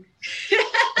thinking.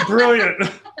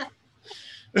 Brilliant.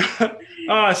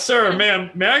 Sir, ma'am,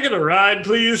 may I get a ride,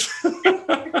 please?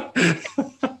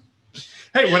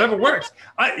 Hey, whatever works.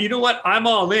 You know what? I'm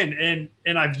all in,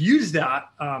 and I've used that.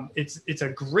 It's a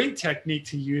great technique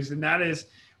to use, and that is,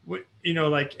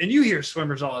 and you hear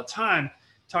swimmers all the time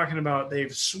talking about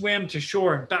they've swam to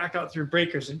shore and back out through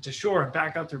breakers and to shore and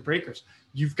back out through breakers.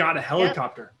 You've got a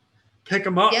helicopter. Pick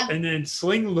them up and then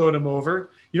sling load them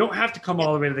over. You don't have to come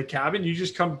all the way to the cabin. You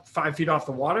just come 5 feet off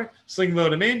the water, sling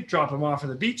load them in, drop them off at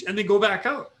the beach, and then go back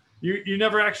out. You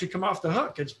never actually come off the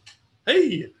hook. It's,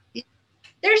 hey.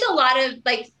 There's a lot of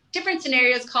like different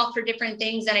scenarios call for different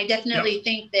things. And I definitely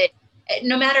think that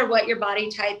no matter what your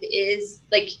body type is,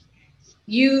 like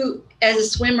you as a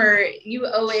swimmer, you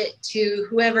owe it to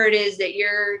whoever it is that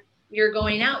you're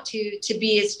going out to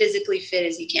be as physically fit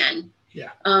as you can.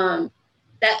 Yeah.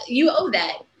 That you owe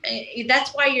that.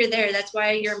 That's why you're there. That's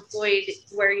why you're employed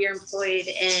where you're employed.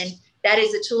 And that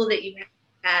is a tool that you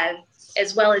have,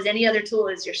 as well as any other tool,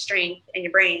 is your strength and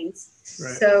your brains.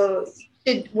 Right. So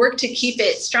you should work to keep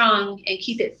it strong and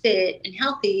keep it fit and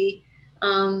healthy,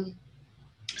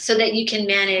 so that you can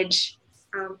manage,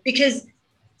 because,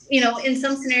 you know, in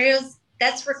some scenarios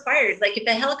that's required. Like if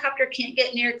a helicopter can't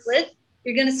get near a cliff,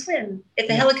 you're going to swim. If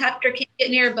a helicopter can't get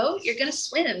near a boat, you're going to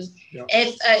swim. Yeah.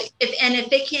 If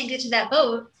they can't get to that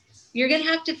boat, you're going to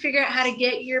have to figure out how to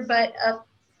get your butt up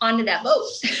onto that boat.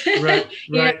 Right.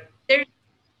 Right.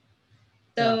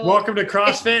 So welcome to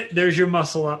CrossFit. There's your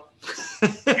muscle up.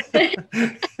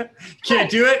 Can't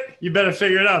do it. You better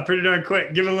figure it out pretty darn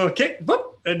quick. Give it a little kick,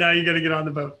 boop, and now you got to get on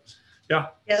the boat. Yeah.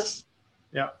 Yes.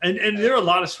 Yeah. And there are a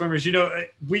lot of swimmers, you know,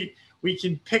 we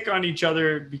can pick on each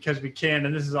other because we can.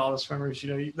 And this is all the swimmers,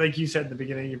 you know, like you said in the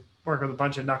beginning, you work with a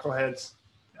bunch of knuckleheads.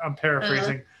 I'm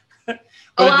paraphrasing. But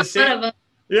at the same,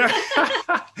 yeah.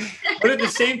 But at the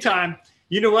same time,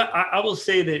 you know what? I will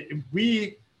say that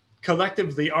we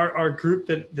collectively, our group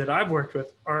that I've worked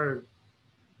with are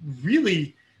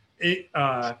really,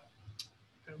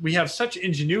 we have such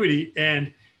ingenuity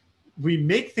and we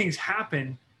make things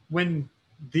happen when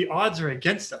the odds are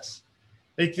against us.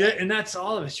 Like that, and that's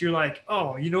all of us. You're like,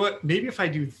 oh, you know what? Maybe if I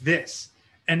do this,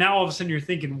 and now all of a sudden you're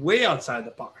thinking way outside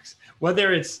the box.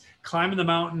 Whether it's climbing the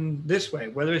mountain this way,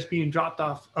 whether it's being dropped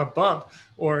off above,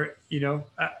 or you know,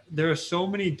 there are so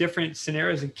many different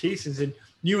scenarios and cases. And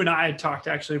you and I had talked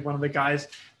to actually one of the guys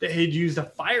that had used a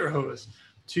fire hose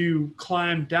to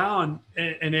climb down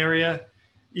an area.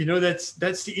 You know, that's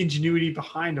the ingenuity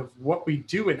behind of what we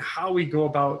do and how we go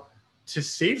about to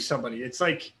save somebody. It's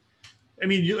like, I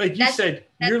mean, you said,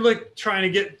 you're like trying to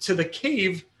get to the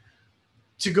cave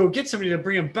to go get somebody to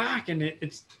bring them back. And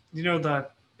it's, you know, the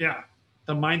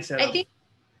mindset. I think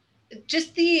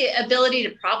just the ability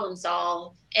to problem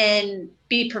solve and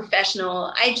be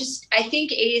professional. I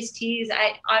think ASTs,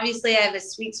 I have a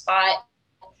sweet spot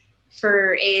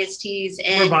for ASTs.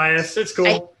 And we're biased. It's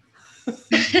cool.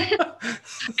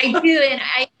 I do. And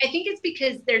I think it's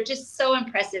because they're just so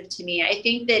impressive to me. I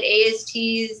think that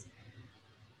ASTs,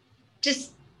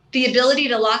 just the ability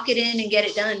to lock it in and get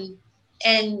it done,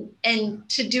 and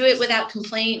to do it without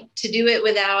complaint, to do it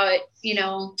without, you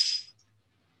know,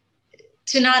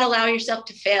 to not allow yourself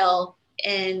to fail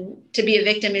and to be a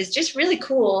victim is just really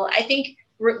cool. I think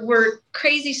we're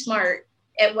crazy smart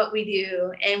at what we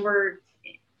do, and we're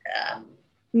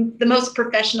the most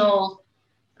professional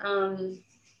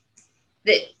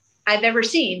that I've ever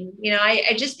seen. You know,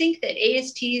 I just think that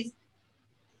ASTs,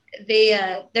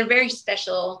 they're very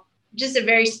special. Just a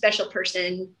very special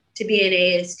person to be an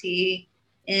AST,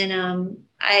 and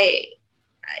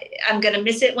I'm gonna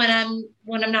miss it when I'm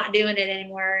not doing it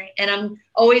anymore, and I'm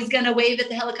always gonna wave at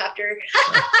the helicopter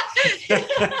and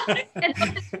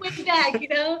wave back. You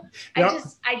know, yep.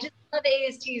 I just love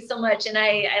AST so much, and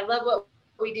I love what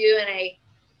we do, and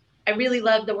I really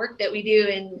love the work that we do,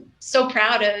 and so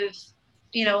proud of,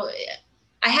 you know.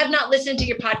 I have not listened to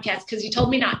your podcast because you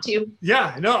told me not to.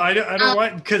 Yeah, no, I don't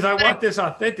want, because I want this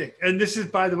authentic. And this is,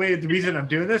 by the way, the reason I'm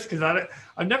doing this, because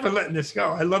I'm never letting this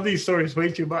go. I love these stories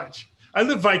way too much. I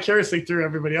live vicariously through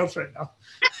everybody else right now.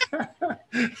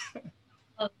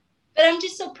 But I'm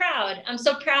just so proud. I'm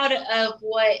so proud of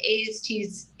what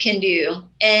ASTs can do.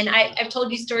 And I've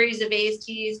told you stories of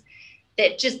ASTs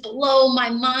that just blow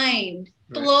my mind,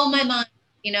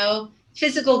 you know,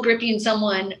 physical gripping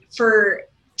someone for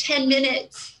 10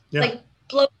 minutes, like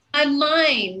blows my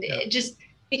mind. Yeah.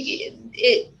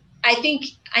 I think,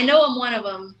 I know I'm one of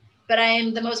them, but I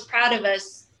am the most proud of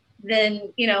us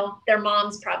than, you know, their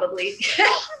moms probably.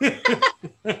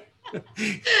 I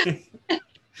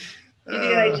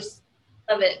just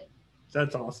love it.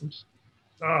 That's awesome.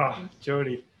 Oh,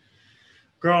 Jodi.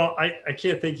 Girl, I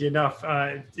can't thank you enough.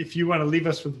 If you want to leave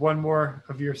us with one more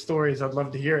of your stories, I'd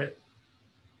love to hear it.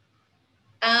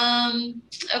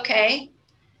 Okay.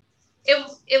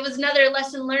 It was another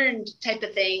lesson learned type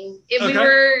of thing. We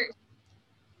were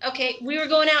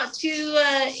going out to,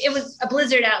 it was a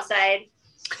blizzard outside,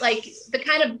 like the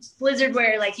kind of blizzard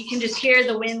where like you can just hear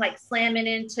the wind like slamming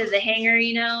into the hangar,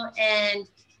 you know. And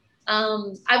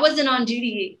I wasn't on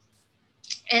duty,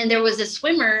 and there was a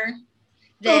swimmer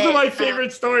that, those are my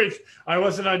favorite stories. I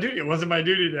wasn't on duty. It wasn't my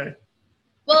duty day.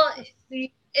 Well,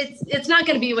 it's not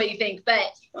going to be what you think,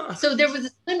 but so there was a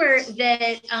swimmer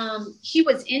that he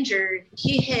was injured.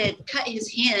 He had cut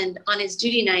his hand on his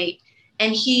duty night,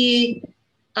 and he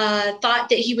thought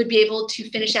that he would be able to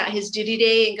finish out his duty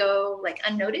day and go like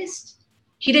unnoticed.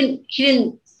 He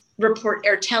didn't report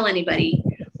or tell anybody.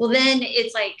 Well, then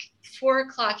it's like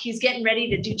 4:00. He's getting ready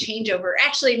to do changeover.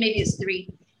 Actually, maybe it's 3.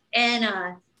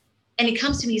 And he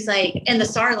comes to me. He's like, and the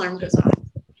SAR alarm goes off,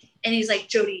 and he's like,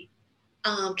 Jodi,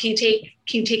 can you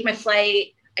take my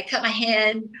flight? I cut my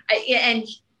hand.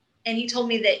 And he told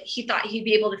me that he thought he'd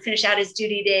be able to finish out his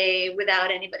duty day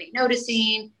without anybody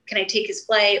noticing. Can I take his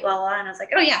flight? Blah, blah, blah. And I was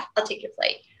like, oh yeah, I'll take your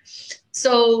flight.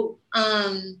 So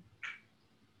I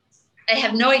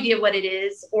have no idea what it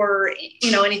is or,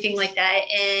 you know, anything like that.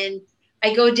 And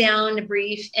I go down to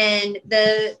brief, and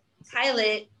the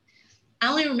pilot, I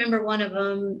only remember one of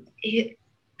them,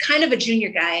 kind of a junior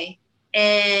guy,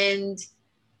 and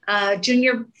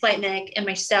junior flight mech and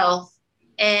myself,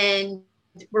 and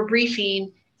we're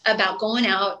briefing about going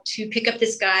out to pick up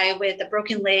this guy with a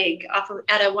broken leg out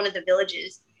of one of the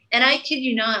villages. And I kid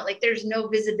you not, like there's no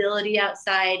visibility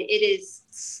outside. It is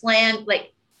slammed,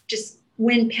 like just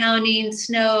wind pounding,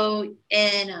 snow.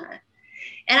 And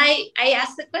I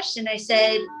asked the question, I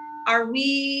said, are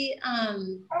we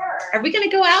going to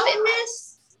go out in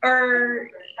this, or,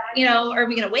 you know, are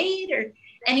we going to wait?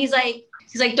 And he's like,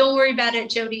 don't worry about it,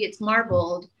 Jodi. It's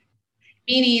marbled,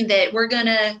 meaning that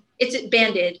it's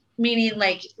banded, meaning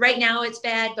like right now it's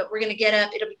bad, but we're going to get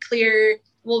up. It'll be clear.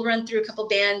 We'll run through a couple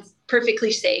bands,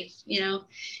 perfectly safe, you know?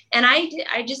 And I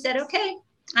just said, okay.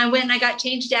 I went and I got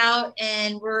changed out,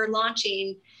 and we're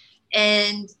launching,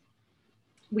 and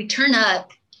we turn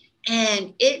up,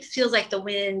 and it feels like the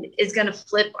wind is going to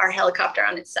flip our helicopter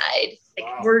on its side.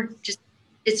 Like wow.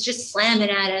 It's just slamming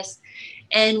at us.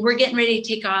 And we're getting ready to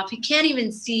take off. You can't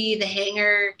even see the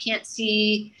hangar, can't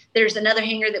see, there's another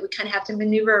hangar that we kind of have to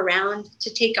maneuver around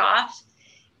to take off.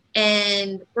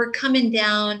 And we're coming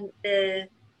down the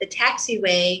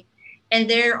taxiway, and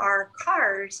there are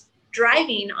cars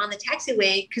driving on the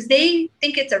taxiway because they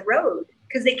think it's a road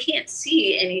because they can't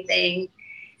see anything.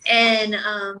 And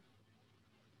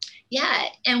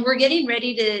and we're getting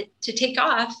ready to take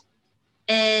off.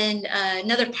 And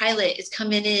another pilot is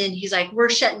coming in. He's like, we're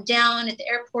shutting down at the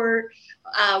airport.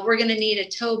 We're going to need a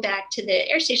tow back to the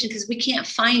air station because we can't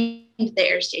find the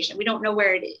air station. We don't know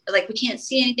where it is. Like, we can't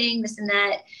see anything, this and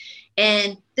that.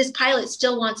 And this pilot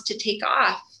still wants to take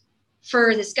off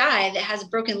for this guy that has a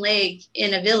broken leg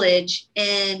in a village.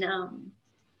 And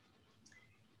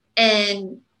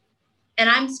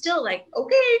I'm still like,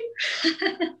 okay,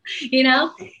 you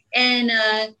know?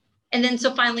 And then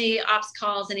so finally ops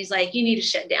calls, and he's like, you need to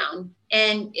shut down.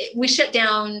 And we shut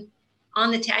down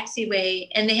on the taxiway,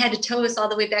 and they had to tow us all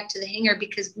the way back to the hangar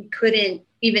because we couldn't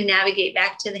even navigate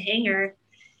back to the hangar.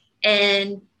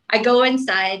 And I go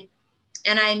inside,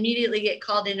 and I immediately get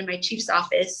called into my chief's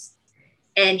office,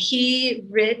 and he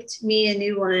ripped me a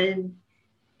new one.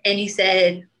 And he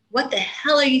said, what the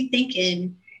hell are you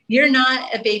thinking? You're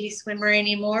not a baby swimmer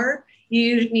anymore.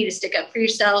 You need to stick up for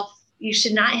yourself. You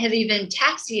should not have even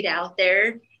taxied out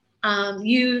there.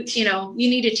 You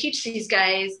need to teach these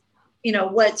guys, you know,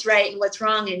 what's right and what's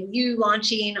wrong. And you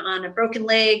launching on a broken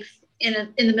leg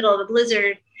in the middle of a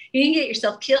blizzard, you can get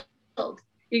yourself killed.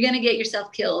 You're going to get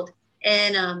yourself killed.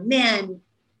 And man,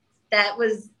 that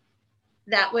was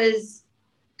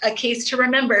a case to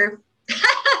remember.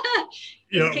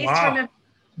 Wow.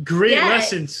 Great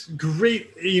lessons.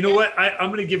 Great. You know what?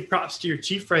 I'm going to give props to your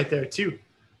chief right there too.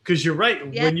 Because you're right.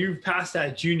 Yeah. When you pass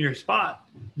that junior spot,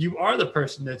 you are the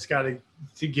person that's got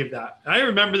to give that. And I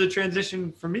remember the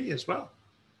transition for me as well.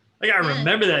 Like I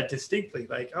remember that distinctly.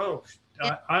 Like, oh,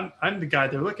 I'm the guy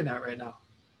they're looking at right now.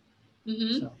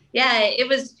 Mm-hmm. So. Yeah, it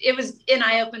was an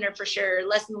eye opener for sure.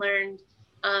 Lesson learned,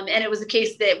 and it was a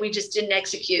case that we just didn't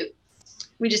execute.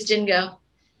 We just didn't go.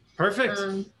 Perfect.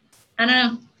 I don't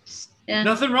know. Yeah.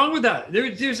 Nothing wrong with that.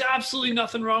 There's absolutely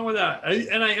nothing wrong with that.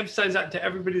 And I emphasize that to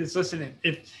everybody that's listening.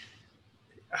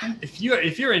 If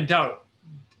you're in doubt,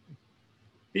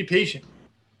 be patient.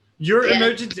 Your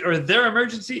emergency or their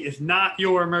emergency is not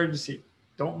your emergency.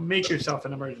 Don't make yourself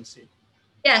an emergency.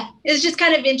 Yeah, it's just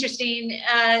kind of interesting.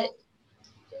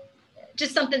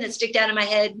 Just something that stuck out of my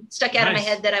head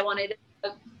that I wanted.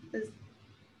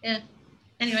 Yeah.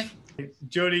 Anyway.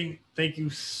 Jodi, thank you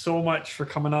so much for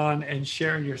coming on and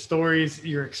sharing your stories,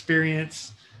 your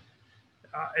experience.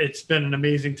 It's been an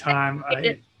amazing time.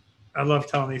 I love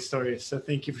telling these stories. So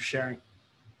thank you for sharing.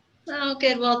 Oh,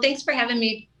 good. Well, thanks for having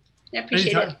me. I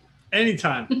appreciate it.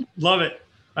 Anytime. Love it.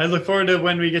 I look forward to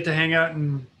when we get to hang out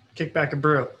and kick back a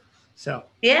brew. So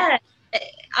yeah,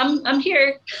 I'm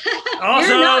here. Awesome.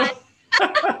 You're not.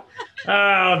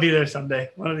 I'll be there someday,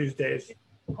 one of these days.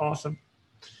 Awesome.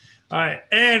 All right.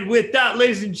 And with that,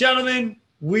 ladies and gentlemen,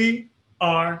 we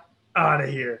are out of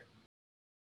here.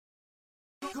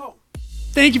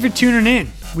 Thank you for tuning in.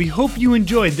 We hope you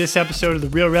enjoyed this episode of the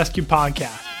Real Rescue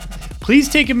Podcast. Please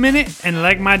take a minute and,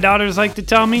 like my daughters like to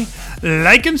tell me,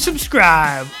 like and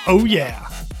subscribe. Oh yeah.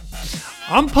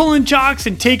 I'm pulling chocks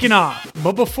and taking off.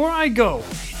 But before I go,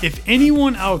 if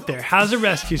anyone out there has a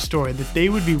rescue story that they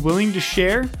would be willing to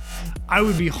share, I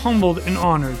would be humbled and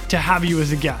honored to have you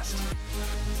as a guest.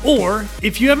 Or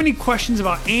if you have any questions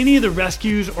about any of the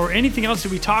rescues or anything else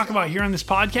that we talk about here on this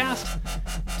podcast,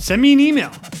 send me an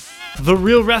email,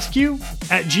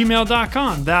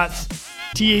 therealresq@gmail.com. That's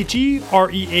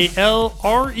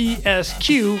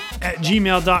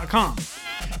therealresq@gmail.com.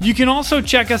 You can also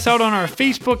check us out on our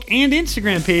Facebook and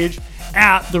Instagram page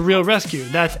at The Real Rescue.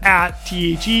 That's at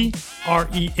therealresq.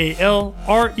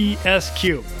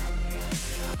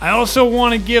 I also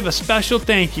want to give a special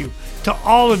thank you to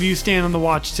all of you staying on the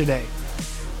watch today.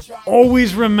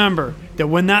 Always remember that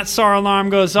when that SAR alarm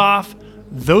goes off,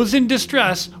 those in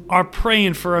distress are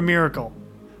praying for a miracle.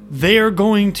 They are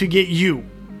going to get you.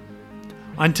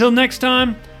 Until next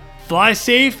time, fly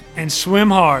safe and swim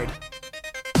hard.